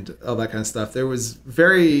and all that kind of stuff. There was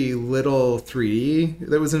very little 3D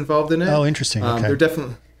that was involved in it. Oh, interesting. Okay. There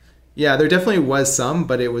definitely was some,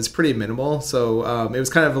 but it was pretty minimal. So it was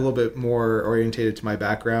kind of a little bit more orientated to my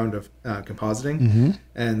background of compositing. Mm-hmm.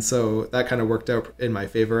 And so that kind of worked out in my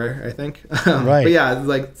favor, I think. Right. But yeah,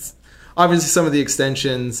 like obviously some of the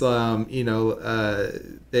extensions,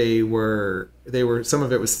 they were some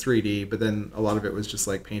of it was 3D, but then a lot of it was just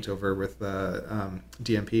like paint over with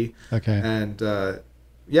DMP. Okay. And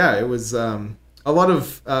it was a lot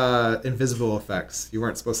of invisible effects. You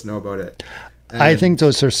weren't supposed to know about it. And I think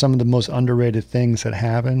those are some of the most underrated things that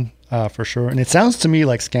happen, for sure. And it sounds to me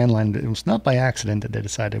like Scanline, it was not by accident that they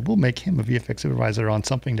decided, we'll make him a VFX supervisor on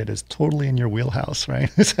something that is totally in your wheelhouse, right?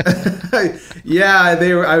 Yeah,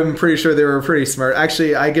 I'm pretty sure they were pretty smart.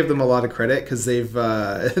 Actually, I give them a lot of credit because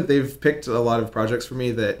they've picked a lot of projects for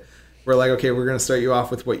me that were like, okay, we're going to start you off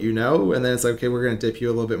with what you know, and then it's like, okay, we're going to dip you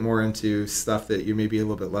a little bit more into stuff that you may be a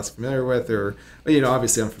little bit less familiar with, or,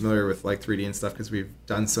 obviously I'm familiar with like 3D and stuff because we've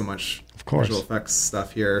done so much visual effects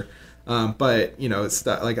stuff here. But it's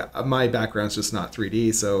not, like my background's just not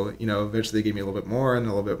 3D, so eventually they gave me a little bit more and a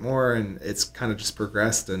little bit more, and it's kind of just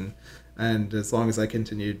progressed. And as long as I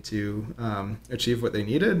continued to achieve what they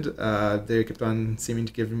needed, they kept on seeming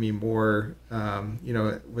to give me more,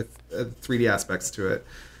 with 3D aspects to it.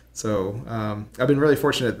 So I've been really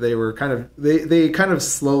fortunate. They were they kind of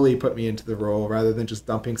slowly put me into the role rather than just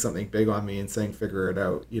dumping something big on me and saying figure it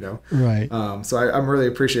out, Right. So I'm really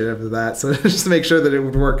appreciative of that. So just to make sure that it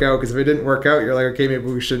would work out, because if it didn't work out, you're like, okay,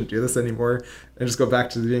 maybe we shouldn't do this anymore and just go back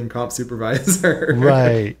to being comp supervisor.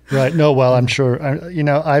 Right. No, well, I'm sure.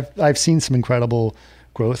 I've seen some incredible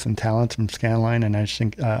growth and talent from Scanline, and I just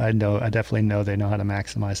think I definitely know they know how to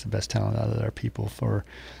maximize the best talent out of their people.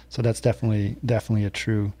 So that's definitely a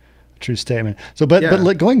true statement. So,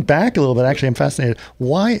 but going back a little bit, actually, I'm fascinated.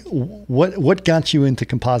 What got you into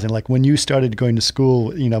compositing? Like when you started going to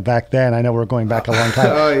school, back then, I know we're going back a long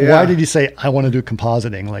time. Why did you say, I want to do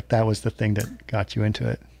compositing? Like that was the thing that got you into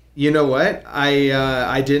it. You know what?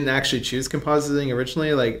 I didn't actually choose compositing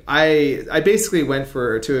originally. Like I basically went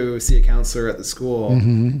to see a counselor at the school,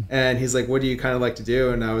 and he's like, "What do you kind of like to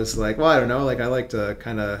do?" And I was like, "Well, I don't know. Like I like to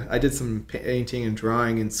I did some painting and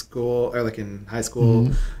drawing in school, or like in high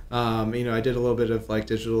school. I did a little bit of like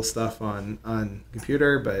digital stuff on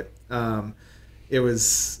computer, but it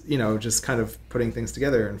was just kind of putting things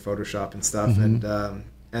together in Photoshop and stuff,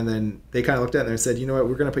 and then they kind of looked at it and they said, you know what,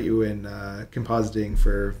 we're going to put you in compositing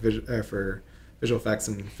for visual effects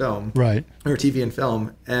and film, right? Or TV and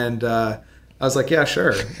film. And I was like, yeah,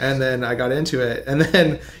 sure. And then I got into it. And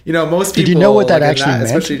then, most people... Did you know what that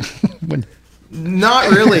actually meant? Not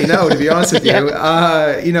really, no, to be honest with you.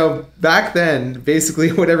 Back then,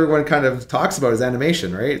 basically what everyone kind of talks about is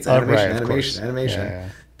animation, right? It's animation. Yeah.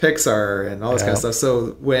 Pixar and all this kind of stuff.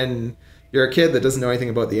 So when you're a kid that doesn't know anything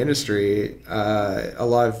about the industry,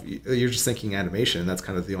 you're just thinking animation. That's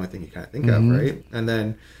kind of the only thing you kind of think of, right? And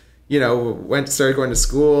then, started going to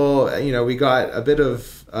school. We got a bit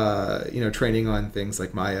of, training on things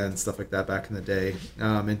like Maya and stuff like that back in the day,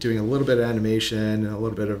 and doing a little bit of animation and a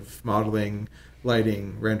little bit of modeling,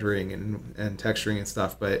 lighting, rendering, and texturing and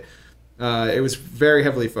stuff. But it was very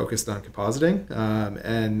heavily focused on compositing,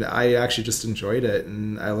 and I actually just enjoyed it.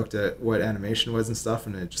 And I looked at what animation was and stuff,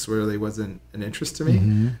 and it just really wasn't an interest to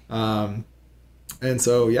me. And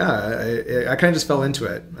so, yeah, I kind of just fell into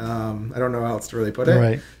it. I don't know how else to really put it.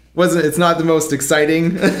 Right. It's not the most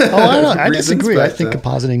exciting. I reasons, disagree. but, I think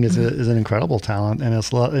compositing is an incredible talent, and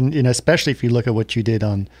it's a lot, and especially if you look at what you did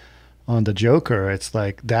on the Joker, it's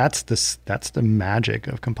like that's the magic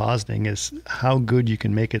of compositing, is how good you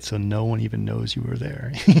can make it so no one even knows you were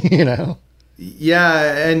there.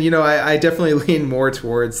 Yeah, and I definitely lean more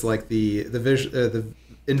towards like the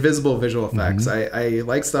invisible visual effects. I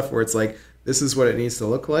like stuff where it's like, this is what it needs to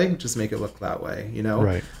look like, just make it look that way,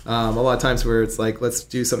 Right. A lot of times where it's like, let's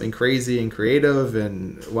do something crazy and creative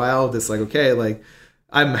and wild. It's like, okay, like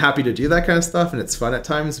I'm happy to do that kind of stuff and it's fun at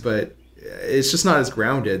times, but it's just not as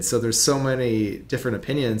grounded. So there's so many different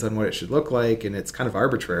opinions on what it should look like, and it's kind of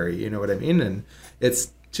arbitrary, you know what I mean? And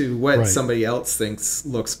it's to what somebody else thinks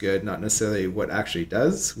looks good, not necessarily what actually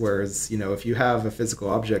does. Whereas, if you have a physical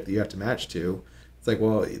object that you have to match to, it's like,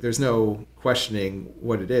 well, there's no questioning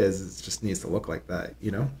what it is. It just needs to look like that,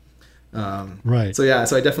 Right. So yeah,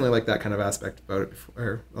 so I definitely like that kind of aspect about it,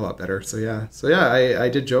 or a lot better. So yeah, I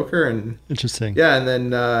did Joker, and interesting. Yeah, and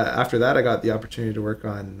then after that, I got the opportunity to work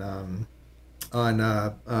on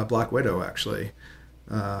Black Widow, actually.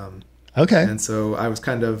 Okay. And so I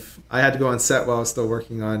had to go on set while I was still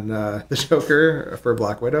working on the Joker for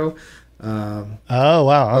Black Widow. Oh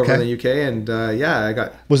wow! Okay. Over in the UK, and I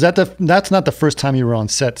got. Was that's not the first time you were on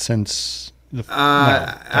set since?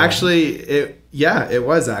 Actually, it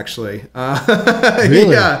was actually.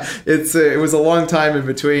 Really? Yeah, it was a long time in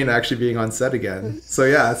between actually being on set again. So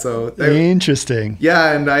yeah, interesting.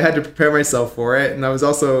 Yeah, and I had to prepare myself for it, and I was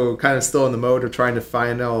also kind of still in the mode of trying to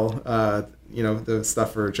final. The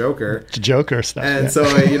stuff for Joker. Joker stuff. And so,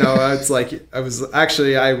 it's like,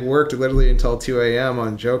 I worked literally until 2 a.m.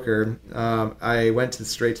 on Joker. I went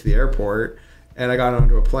straight to the airport, and I got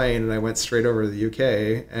onto a plane, and I went straight over to the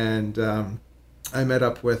UK, and I met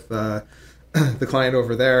up with the client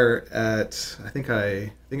over there at, I think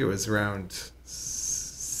it was around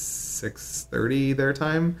 6:30 their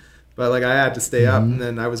time. But I had to stay up, and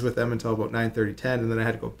then I was with them until about 9:30, 10, and then I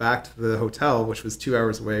had to go back to the hotel, which was 2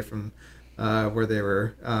 hours away from where they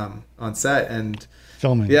were on set and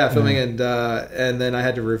filming. And then I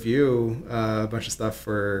had to review a bunch of stuff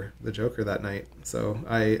for the Joker that night. So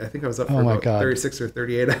I think I was up for about 36 or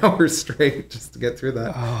 38 hours straight just to get through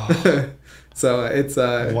that. Oh. So it's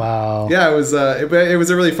wow. Yeah, it was a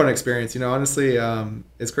really fun experience. Honestly,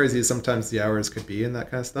 as crazy as sometimes the hours could be and that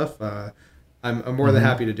kind of stuff. I'm more than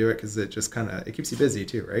happy to do it because it just it keeps you busy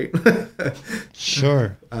too, right?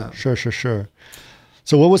 Sure. Sure.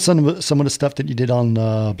 So what was some of the stuff that you did on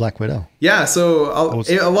Black Widow? Yeah, so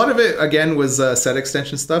a lot of it, again, was set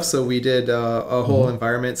extension stuff. So we did a whole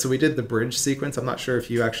environment. So we did the bridge sequence. I'm not sure if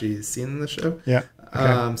you actually seen the show. Yeah.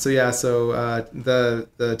 Okay.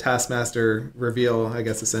 The Taskmaster reveal, I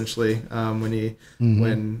guess, essentially, when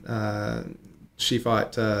she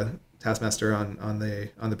fought Taskmaster on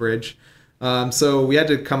the bridge. So we had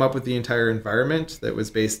to come up with the entire environment that was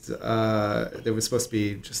that was supposed to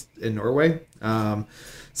be just in Norway.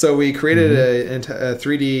 So we created a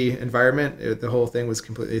 3D environment. The whole thing was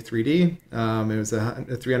completely 3D. It was a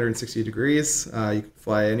 360 degrees. You could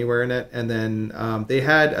fly anywhere in it. And then they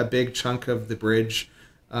had a big chunk of the bridge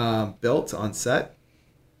built on set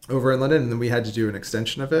over in London, and then we had to do an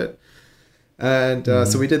extension of it. And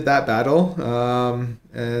so we did that battle,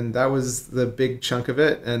 and that was the big chunk of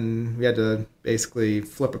it. And we had to basically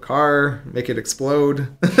flip a car, make it explode.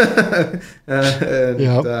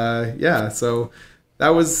 So that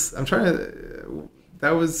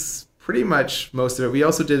was pretty much most of it. We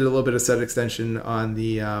also did a little bit of set extension on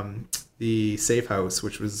the safe house,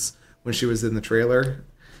 which was when she was in the trailer.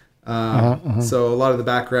 So a lot of the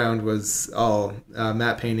background was all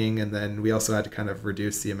matte painting, and then we also had to kind of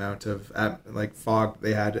reduce the amount of fog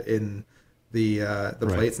they had in the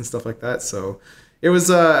plates and stuff like that. So it was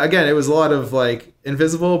it was a lot of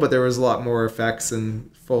invisible, but there was a lot more effects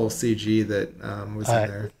and full CG that was in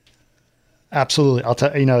there. Absolutely, I'll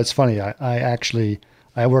tell you. It's funny.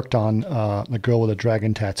 I worked on The Girl with a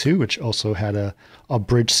Dragon Tattoo, which also had a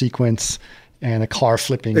bridge sequence and a car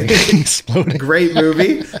flipping and exploding. Great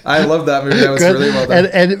movie. I love that movie. That was really well done.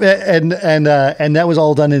 And that was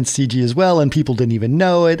all done in CG as well, and people didn't even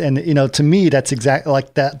know it. And to me, that's exactly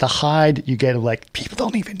like that. The hide you get of people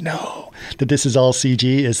don't even know that this is all CG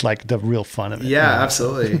is the real fun of it. Yeah,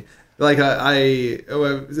 absolutely.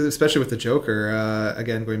 Especially with the Joker.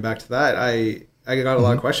 Again, going back to that, I got a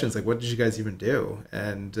lot of questions what did you guys even do?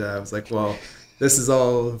 And I was like, well. this is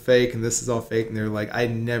all fake and this is all fake. And they're like, I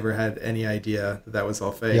never had any idea that was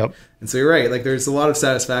all fake. Yep. And so you're right. Like there's a lot of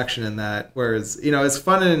satisfaction in that. Whereas, as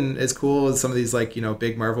fun and as cool as some of these like,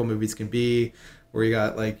 big Marvel movies can be, where you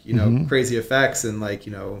got like, crazy effects and like,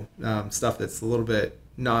 stuff that's a little bit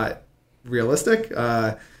not realistic.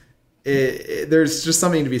 There's just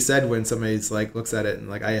something to be said when somebody's like looks at it and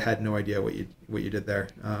like, I had no idea what you did there.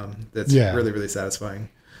 That's really, really satisfying.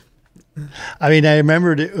 I mean, I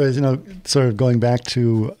remembered it was, sort of going back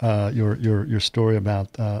to your story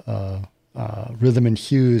about rhythm and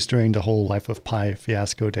hues during the whole Life of Pi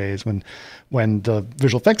fiasco days when the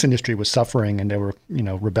visual effects industry was suffering and they were,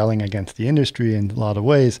 rebelling against the industry in a lot of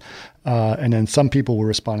ways. And then some people were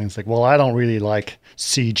responding, it's like, well, I don't really like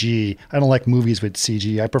CG. I don't like movies with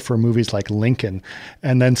CG. I prefer movies like Lincoln.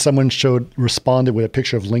 And then someone responded with a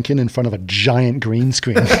picture of Lincoln in front of a giant green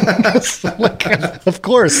screen. So, like, of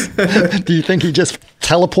course. Do you think he just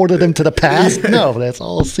teleported him to the past? No, that's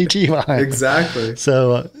all CG behind. Exactly.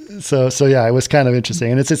 So yeah, it was kind of interesting.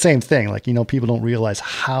 And it's the same thing. Like, people don't realize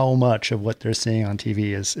how much of what they're seeing on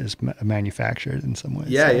TV is manufactured in some ways.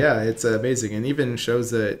 Yeah, it's amazing. And even shows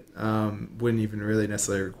that wouldn't even really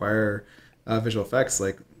necessarily require visual effects.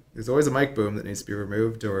 Like there's always a mic boom that needs to be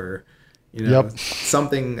removed, or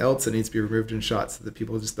something else that needs to be removed in shots that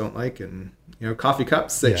people just don't like, and coffee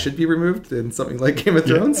cups that should be removed in something like Game of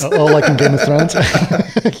Thrones. Like in Game of Thrones.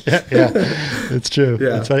 yeah, it's true. Yeah,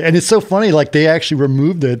 that's right. And it's so funny. Like they actually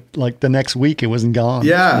removed it. Like the next week, it wasn't gone.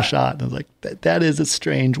 Yeah, from the shot. And I was like, that is a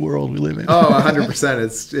strange world we live in.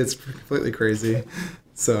 100%. It's completely crazy.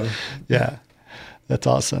 So yeah. That's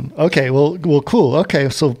awesome. Okay, well, cool. Okay,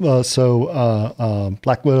 so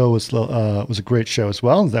Black Widow was a great show as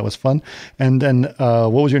well. That was fun. And then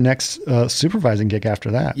what was your next supervising gig after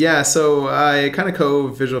that? Yeah, so I kind of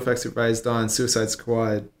co-visual effects supervised on Suicide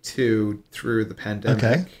Squad 2 through the pandemic.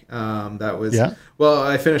 Okay. That was well,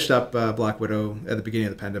 I finished up Black Widow at the beginning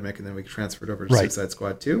of the pandemic, and then we transferred over to Suicide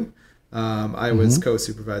Squad 2. I was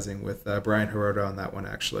co-supervising with Brian Hirota on that one,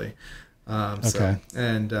 actually. So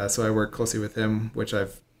I work closely with him, which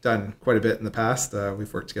I've done quite a bit in the past.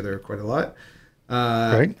 We've worked together quite a lot.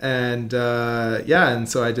 Great. And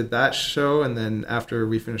so I did that show, and then after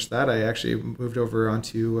we finished that, I actually moved over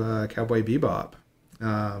onto Cowboy Bebop.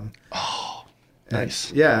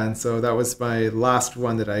 Nice. And so that was my last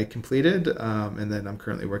one that I completed, and then I'm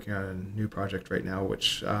currently working on a new project right now,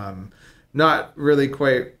 which not really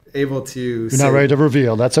quite able to. You're not ready to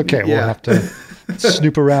reveal. That's okay. Yeah. We'll have to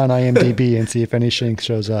snoop around IMDb and see if any Shank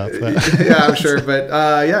shows up. Yeah, I'm sure. But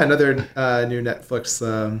another new Netflix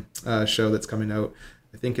show that's coming out.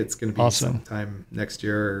 I think it's going to be sometime next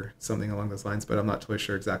year or something along those lines, but I'm not totally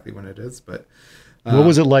sure exactly when it is. But what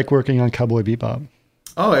was it like working on Cowboy Bebop?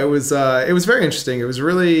 Oh, it was very interesting. It was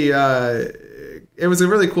really it was a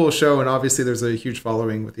really cool show, and obviously there's a huge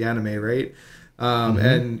following with the anime, right?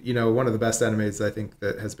 And one of the best animes I think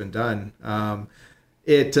that has been done. So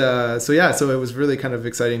it was really kind of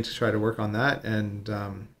exciting to try to work on that, and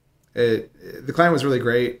the client was really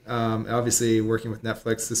great. Obviously, working with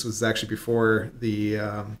Netflix, this was actually before we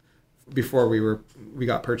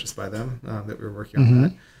got purchased by them, that we were working on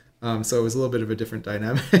that. So it was a little bit of a different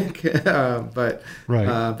dynamic, but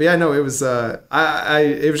yeah, no, it was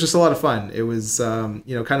it was just a lot of fun. It was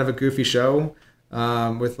kind of a goofy show.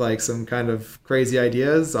 With like some kind of crazy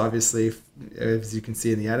ideas, obviously, as you can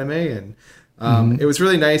see in the anime. And it was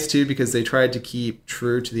really nice too, because they tried to keep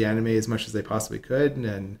true to the anime as much as they possibly could.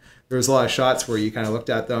 And there was a lot of shots where you kind of looked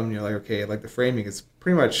at them and you're like, okay, like the framing is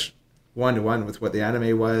pretty much 1-to-1 with what the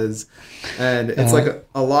anime was. And it's like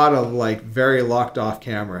a lot of like very locked off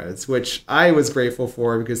cameras, which I was grateful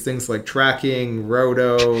for, because things like tracking,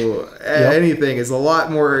 roto, anything is a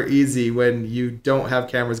lot more easy when you don't have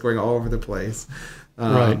cameras going all over the place.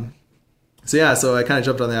 So I kind of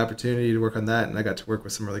jumped on the opportunity to work on that, and I got to work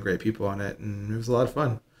with some really great people on it, and it was a lot of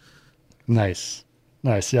fun. Nice.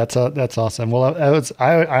 Yeah, that's awesome. Well,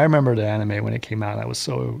 I remember the anime when it came out. I was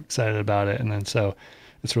so excited about it, and then so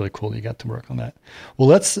it's really cool that you got to work on that.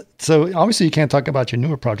 Well, so obviously you can't talk about your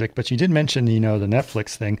newer project, but you did mention, the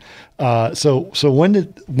Netflix thing. So when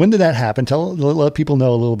did that happen? Let people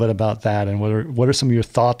know a little bit about that, and what are some of your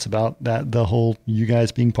thoughts about that, the whole, you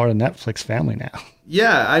guys being part of Netflix family now?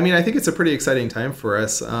 Yeah, I mean, I think it's a pretty exciting time for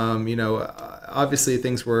us. Obviously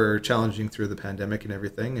things were challenging through the pandemic and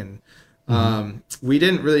everything, and we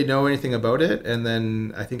didn't really know anything about it. And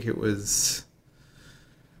then I think it was,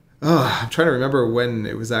 I'm trying to remember when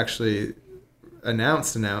it was actually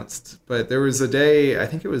announced, but there was a day, I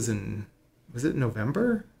think it was it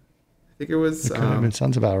November? I think it was. It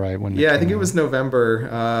sounds about right. I think it was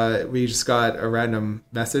November. We just got a random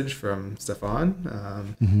message from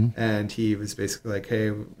Stefan, and he was basically like,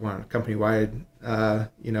 "Hey, we want a company-wide,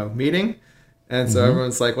 meeting." And so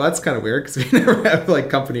everyone's like, "Well, that's kind of weird because we never have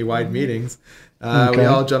like company-wide meetings." We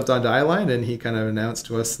all jumped onto Eyeline, and he kind of announced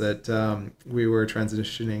to us that we were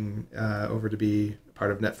transitioning over to be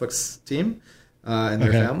part of Netflix team and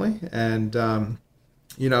their family, and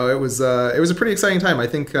it was a pretty exciting time. I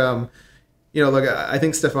think I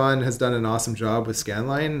think Stefan has done an awesome job with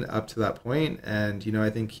Scanline up to that point, and I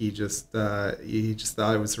think he just thought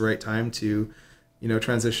it was the right time to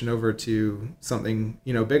transition over to something,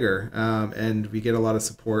 bigger. And we get a lot of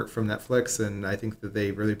support from Netflix. And I think that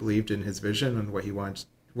they really believed in his vision and where he wanted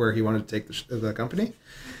to take the company.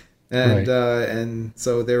 And, and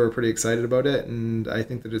so they were pretty excited about it. And I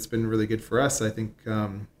think that it's been really good for us. I think,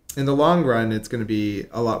 in the long run, it's going to be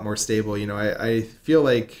a lot more stable. I feel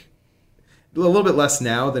like a little bit less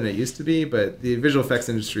now than it used to be, but the visual effects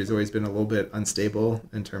industry has always been a little bit unstable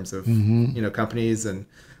in terms of, companies. And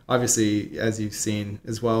obviously, as you've seen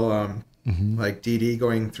as well, like DD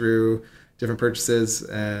going through different purchases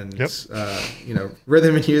and,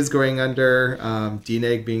 Rhythm and Hughes going under,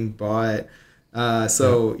 DNEG being bought. There's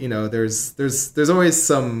always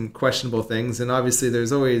some questionable things. And obviously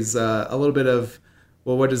there's always a little bit of,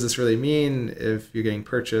 well, what does this really mean if you're getting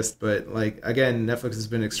purchased? But like, again, Netflix has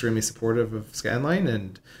been extremely supportive of Scanline,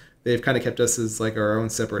 and they've kind of kept us as like our own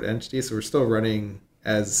separate entity. So we're still running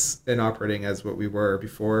as and operating as what we were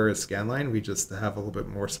before as Scanline. We just have a little bit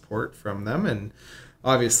more support from them, and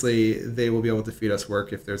obviously they will be able to feed us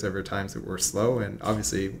work if there's ever times that we're slow. And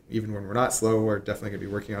obviously, even when we're not slow, we're definitely going to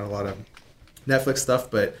be working on a lot of Netflix stuff.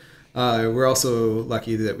 But we're also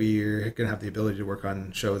lucky that we're going to have the ability to work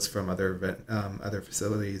on shows from other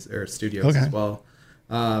facilities or studios as well.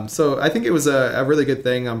 So I think it was a really good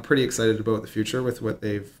thing. I'm pretty excited about the future with what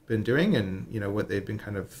they've been doing and what they've been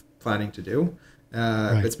kind of planning to do.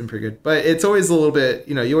 It's been pretty good, but it's always a little bit,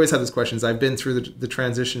 you always have those questions. I've been through the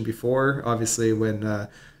transition before, obviously when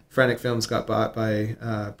Frantic Films got bought by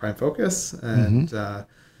Prime Focus, and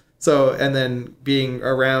and then being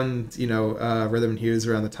around Rhythm and Hughes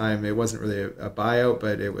around the time, it wasn't really a buyout,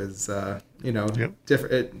 but it was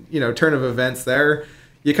different, turn of events there.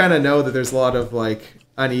 You kind of know that there's a lot of like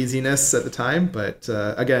uneasiness at the time, but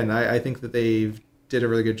again, I think that they did a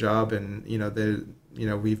really good job, and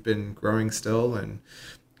we've been growing still, and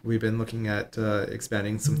we've been looking at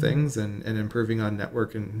expanding some things and improving on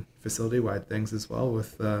network and facility-wide things as well,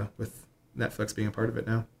 with Netflix being a part of it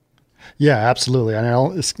now. Yeah, absolutely.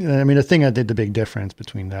 The thing that did the big difference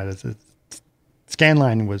between that is that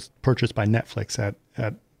Scanline was purchased by Netflix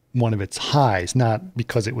at one of its highs, not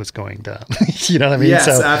because it was going down. You know what I mean? Yes,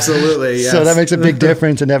 absolutely. Yes. So that makes a big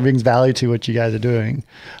difference, and that brings value to what you guys are doing.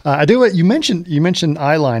 You mentioned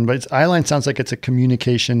Eyeline, but Eyeline sounds like it's a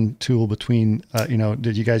communication tool between, that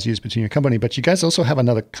you guys use between your company, but you guys also have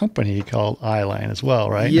another company called Eyeline as well,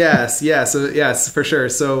 right? Yes. Yeah. So yes, for sure.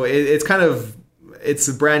 So it's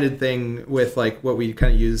a branded thing with like what we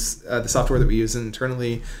kind of use, the software that we use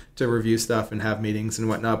internally to review stuff and have meetings and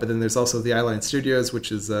whatnot. But then there's also the Eyeline Studios,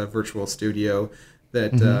 which is a virtual studio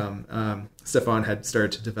that Stefan had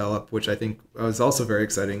started to develop, which I think was also very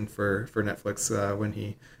exciting for Netflix when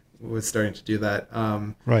he was starting to do that.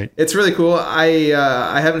 Right. It's really cool.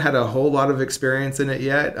 I haven't had a whole lot of experience in it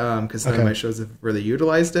yet because none of my shows have really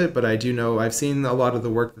utilized it, but I do know I've seen a lot of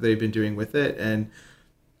the work that they've been doing with it, and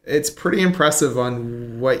it's pretty impressive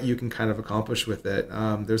on what you can kind of accomplish with it.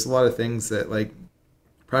 There's a lot of things that, like,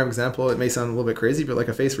 prime example, it may sound a little bit crazy, but like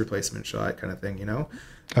a face replacement shot kind of thing,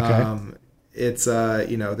 Okay. It's,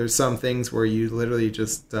 there's some things where you literally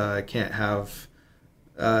just can't have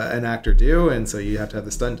an actor do, and so you have to have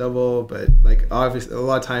the stunt double. But like, obviously, a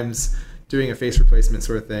lot of times doing a face replacement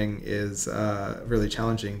sort of thing is really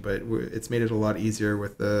challenging, but it's made it a lot easier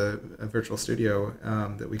with the virtual studio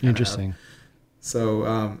that we kind of have.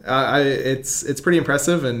 So it's pretty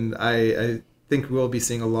impressive, and I think we'll be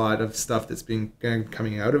seeing a lot of stuff that's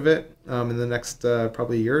coming out of it in the next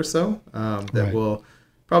probably year or so that will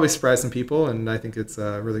probably surprise some people, and I think it's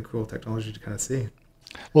a really cool technology to kind of see.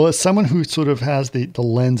 Well, as someone who sort of has the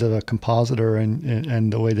lens of a compositor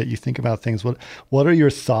and the way that you think about things, what are your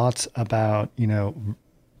thoughts about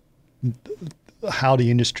how the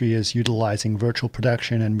industry is utilizing virtual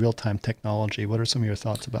production and real-time technology? What are some of your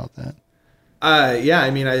thoughts about that?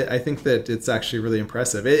 I think that it's actually really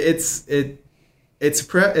impressive. It's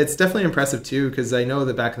definitely impressive too, because I know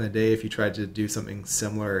that back in the day, if you tried to do something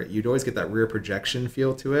similar, you'd always get that rear projection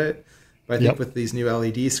feel to it. But I think with these new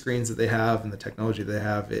LED screens that they have and the technology they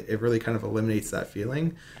have, it really kind of eliminates that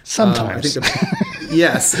feeling. Sometimes.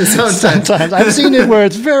 Yes, sometimes. I've seen it where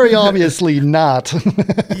it's very obviously not.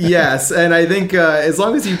 Yes, and I think as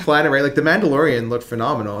long as you plan it right, like The Mandalorian looked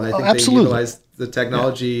phenomenal, and I think they utilized the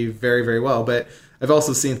technology very, very well. But I've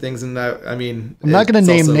also seen things in that. I mean, I'm not going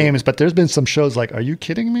to name names, but there's been some shows like, are you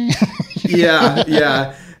kidding me?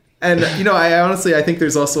 Yeah. And I think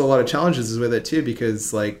there's also a lot of challenges with it too,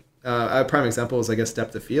 because like a prime example is, I guess,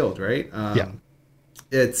 depth of field, right?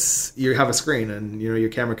 It's, you have a screen, and your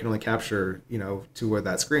camera can only capture to where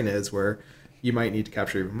that screen is, where you might need to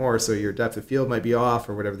capture even more, so your depth of field might be off,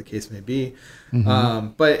 or whatever the case may be.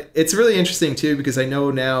 But it's really interesting too, because I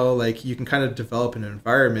know now, like, you can kind of develop an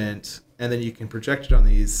environment, and then you can project it on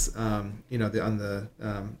these on the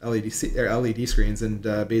LED screens,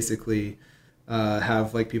 and basically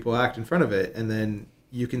have like people act in front of it, and then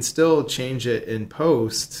you can still change it in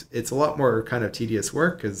post. It's a lot more kind of tedious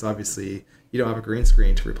work, because obviously you don't have a green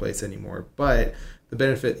screen to replace anymore. But the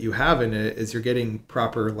benefit you have in it is you're getting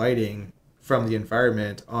proper lighting from the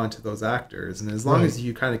environment onto those actors. And as long as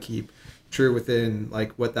you kind of keep true within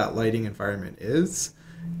like what that lighting environment is,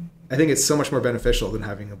 I think it's so much more beneficial than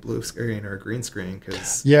having a blue screen or a green screen.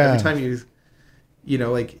 Because every time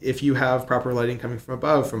like if you have proper lighting coming from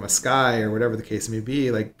above, from a sky or whatever the case may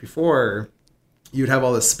be, like before you'd have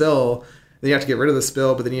all this spill, then you have to get rid of the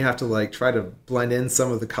spill, but then you have to like try to blend in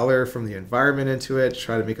some of the color from the environment into it to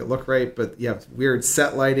try to make it look right. But you have weird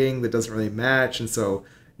set lighting that doesn't really match. And so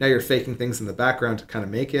now you're faking things in the background to kind of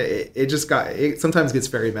make it. It sometimes gets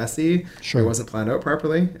very messy. Sure. It wasn't planned out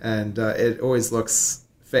properly. And it always looks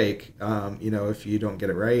fake, if you don't get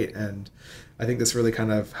it right. And I think this really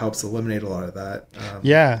kind of helps eliminate a lot of that.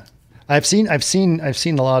 I've seen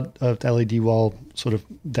a lot of LED wall sort of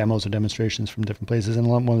demos or demonstrations from different places, and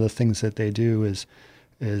one of the things that they do is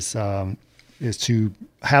to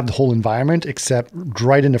have the whole environment except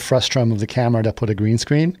right in the frustum of the camera to put a green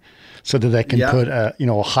screen, so that they can put a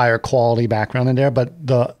higher quality background in there. But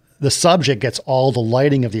the subject gets all the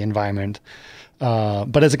lighting of the environment.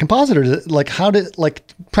 But as a compositor, like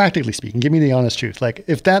practically speaking, give me the honest truth. Like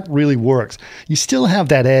if that really works, you still have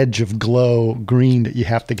that edge of glow green that you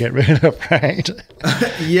have to get rid of, right?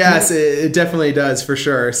 Yes, it definitely does, for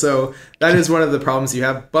sure. So that is one of the problems you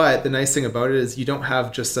have. But the nice thing about it is you don't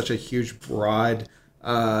have just such a huge, broad,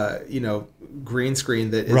 green screen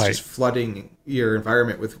that is just flooding your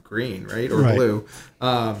environment with green, right? Or blue.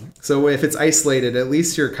 So if it's isolated, at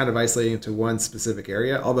least you're kind of isolating it to one specific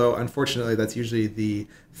area. Although unfortunately, that's usually the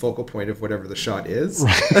focal point of whatever the shot is.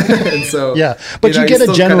 And so but you get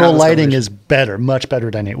a general lighting is better, much better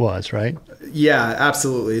than it was, right? Yeah,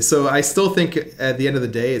 absolutely. So I still think at the end of the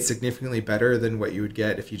day, it's significantly better than what you would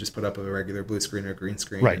get if you just put up a regular blue screen or green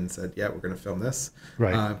screen and said, we're going to film this.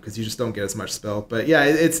 Right. Because you just don't get as much spill. But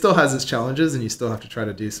it still has its challenges, and you still have to try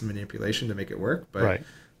to do some manipulation to make it work. But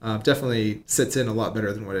definitely sits in a lot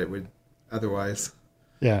better than what it would otherwise.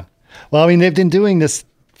 Yeah. Well, I mean, they've been doing this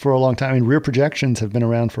for a long time. I mean, rear projections have been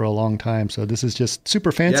around for a long time. So this is just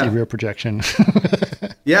super fancy rear projection.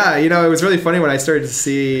 It was really funny when I started to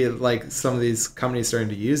see like some of these companies starting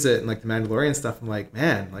to use it, and like the Mandalorian stuff. I'm like,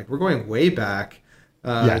 man, like we're going way back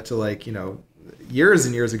to like, years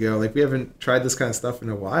and years ago. Like we haven't tried this kind of stuff in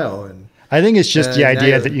a while. And I think it's just the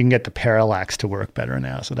idea that you can get the parallax to work better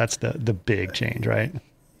now. So that's the big change, right?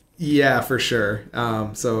 Yeah, for sure.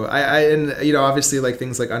 So I obviously like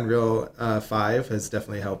things like Unreal 5 has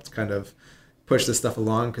definitely helped kind of push this stuff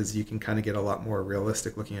along, because you can kind of get a lot more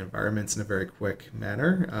realistic looking environments in a very quick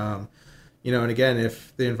manner. And again,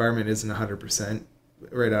 if the environment isn't 100%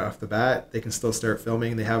 right off the bat, they can still start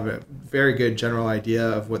filming. They have a very good general idea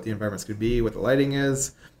of what the environments could be, what the lighting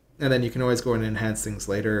is. And then you can always go and enhance things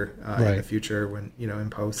later in the future when, in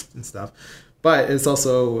post and stuff. But it's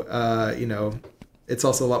also, it's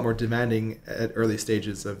also a lot more demanding at early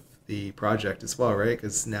stages of the project as well, right?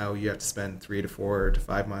 Because now you have to spend 3 to 4 to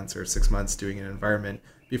 5 months or 6 months doing an environment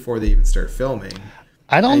before they even start filming.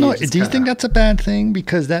 I don't know. Do you think that's a bad thing?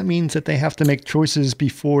 Because that means that they have to make choices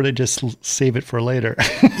before they just save it for later.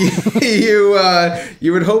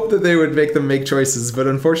 You would hope that they would make them make choices, but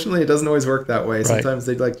unfortunately it doesn't always work that way. Sometimes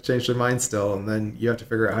they'd like to change their mind still, and then you have to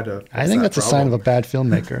figure out how to I think that's a sign of a bad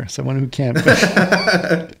filmmaker, someone who can't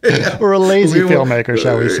or a lazy filmmaker,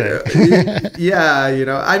 shall we say.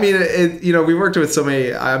 I mean, we worked with so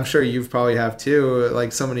many, I'm sure you've probably have too,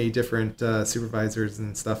 like so many different supervisors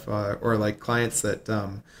and stuff, or like clients that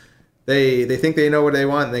they think they know what they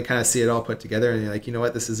want, and they kind of see it all put together, and they're like, you know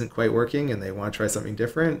what, this isn't quite working, and they want to try something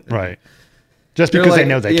different. Right. Just because they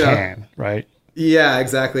know they can, right? Yeah,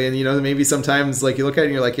 exactly. And, maybe sometimes like you look at it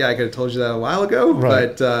and you're like, yeah, I could have told you that a while ago,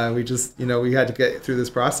 Right. but we just, we had to get through this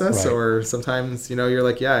process. Right. Or sometimes, you're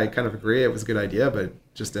like, yeah, I kind of agree. It was a good idea, but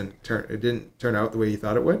just didn't turn out the way you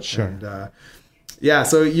thought it would. Sure. And yeah,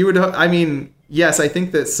 so you would, I mean, yes, I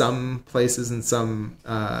think that some places and some,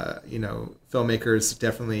 filmmakers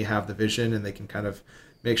definitely have the vision and they can kind of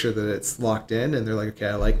make sure that it's locked in and they're like, okay,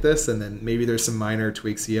 I like this. And then maybe there's some minor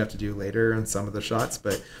tweaks you have to do later on some of the shots,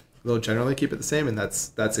 but they'll generally keep it the same. And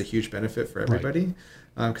that's a huge benefit for everybody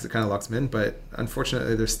because it kind of locks them in. But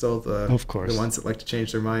unfortunately, there's still the ones that like to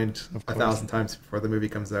change their mind 1,000 times before the movie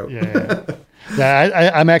comes out.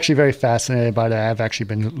 Yeah, I'm actually very fascinated by that. I've actually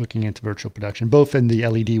been looking into virtual production, both in the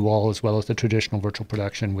LED wall as well as the traditional virtual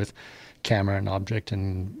production with camera and object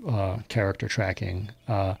and character tracking.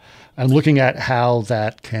 I'm looking at how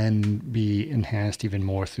that can be enhanced even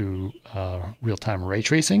more through real-time ray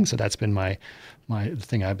tracing. So that's been the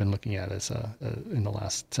thing I've been looking at as in the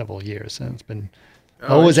last several years, and it's been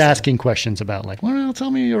always asking questions about like, well,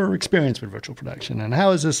 tell me your experience with virtual production and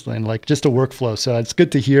how is this, and like just a workflow. So it's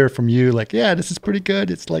good to hear from you, like, yeah, this is pretty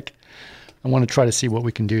good. It's like I want to try to see what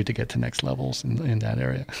we can do to get to next levels in that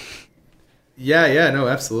area. Yeah, no,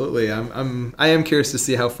 absolutely. I am curious to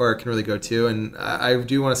see how far it can really go too, and I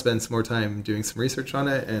do want to spend some more time doing some research on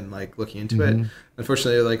it and like looking into it.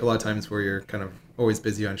 Unfortunately, like a lot of times where you're kind of always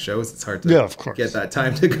busy on shows, it's hard to get that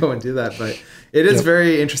time to go and do that. But it is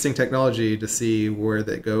very interesting technology to see where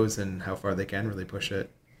that goes and how far they can really push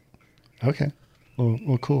it. Okay,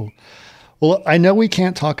 well, cool. Well, I know we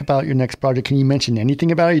can't talk about your next project. Can you mention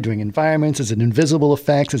anything about it? Are you doing environments? Is it invisible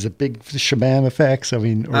effects? Is it big shabam effects? I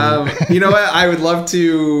mean, you know what? I would love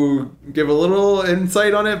to give a little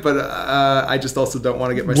insight on it, but I just also don't want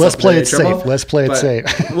to get myself in trouble. Let's play it safe.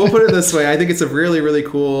 We'll put it this way. I think it's a really, really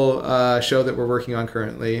cool show that we're working on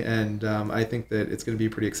currently, and I think that it's going to be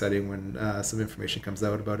pretty exciting when some information comes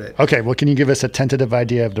out about it. Okay, well, can you give us a tentative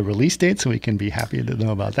idea of the release date so we can be happy to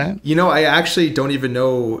know about that? I actually don't even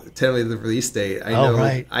know tentatively the release date. I know,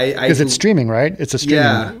 right. Because it's streaming, right? It's a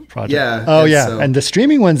streaming project. Yeah. Oh, yeah. So, and the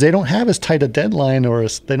streaming ones, they don't have as tight a deadline, or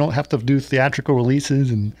they don't have to do theatrical releases.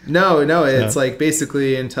 And No. It's like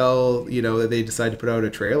basically until that they decide to put out a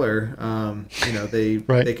trailer.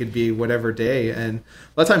 They could be whatever day, and a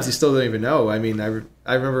lot of times you still don't even know. I mean,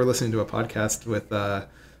 I remember listening to a podcast with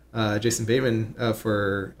Jason Bateman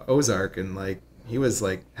for Ozark, and like he was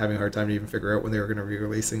like having a hard time to even figure out when they were going to be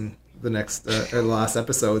releasing the next or the last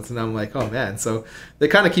episodes, and I'm like, oh man. So they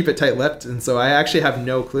kind of keep it tight-lipped, and so I actually have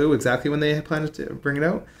no clue exactly when they plan to bring it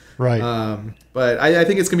out. Right. But I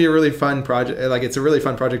think it's gonna be a really fun project. Like it's a really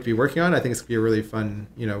fun project to be working on. I think it's gonna be a really fun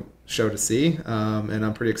show to see, and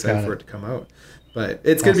I'm pretty excited for it to come out. But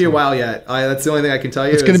it's going to be a while yet. That's the only thing I can tell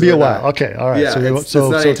you. It's going to be a while. Okay. All right. Yeah, it's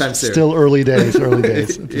not anytime soon. Still early days.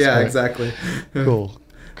 Yeah, exactly. Cool.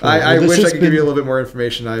 I wish I could give you a little bit more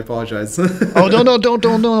information. I apologize. Oh,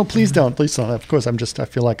 no, please don't. Of course, I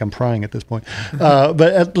feel like I'm prying at this point.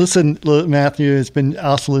 But listen, Matthew, it's been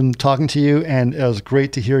awesome talking to you, and it was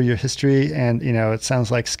great to hear your history. And, it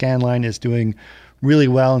sounds like Scanline is doing really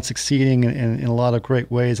well and succeeding in a lot of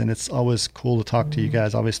great ways, and it's always cool to talk to you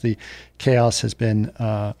guys. Obviously, Chaos has been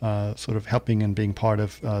sort of helping and being part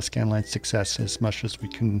of Scanline's success as much as we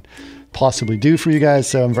can possibly do for you guys,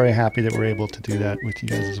 so I'm very happy that we're able to do that with you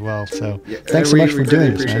guys as well. So thanks so much for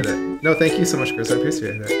doing this, man. No, thank you so much, Chris. I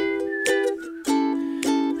appreciate it.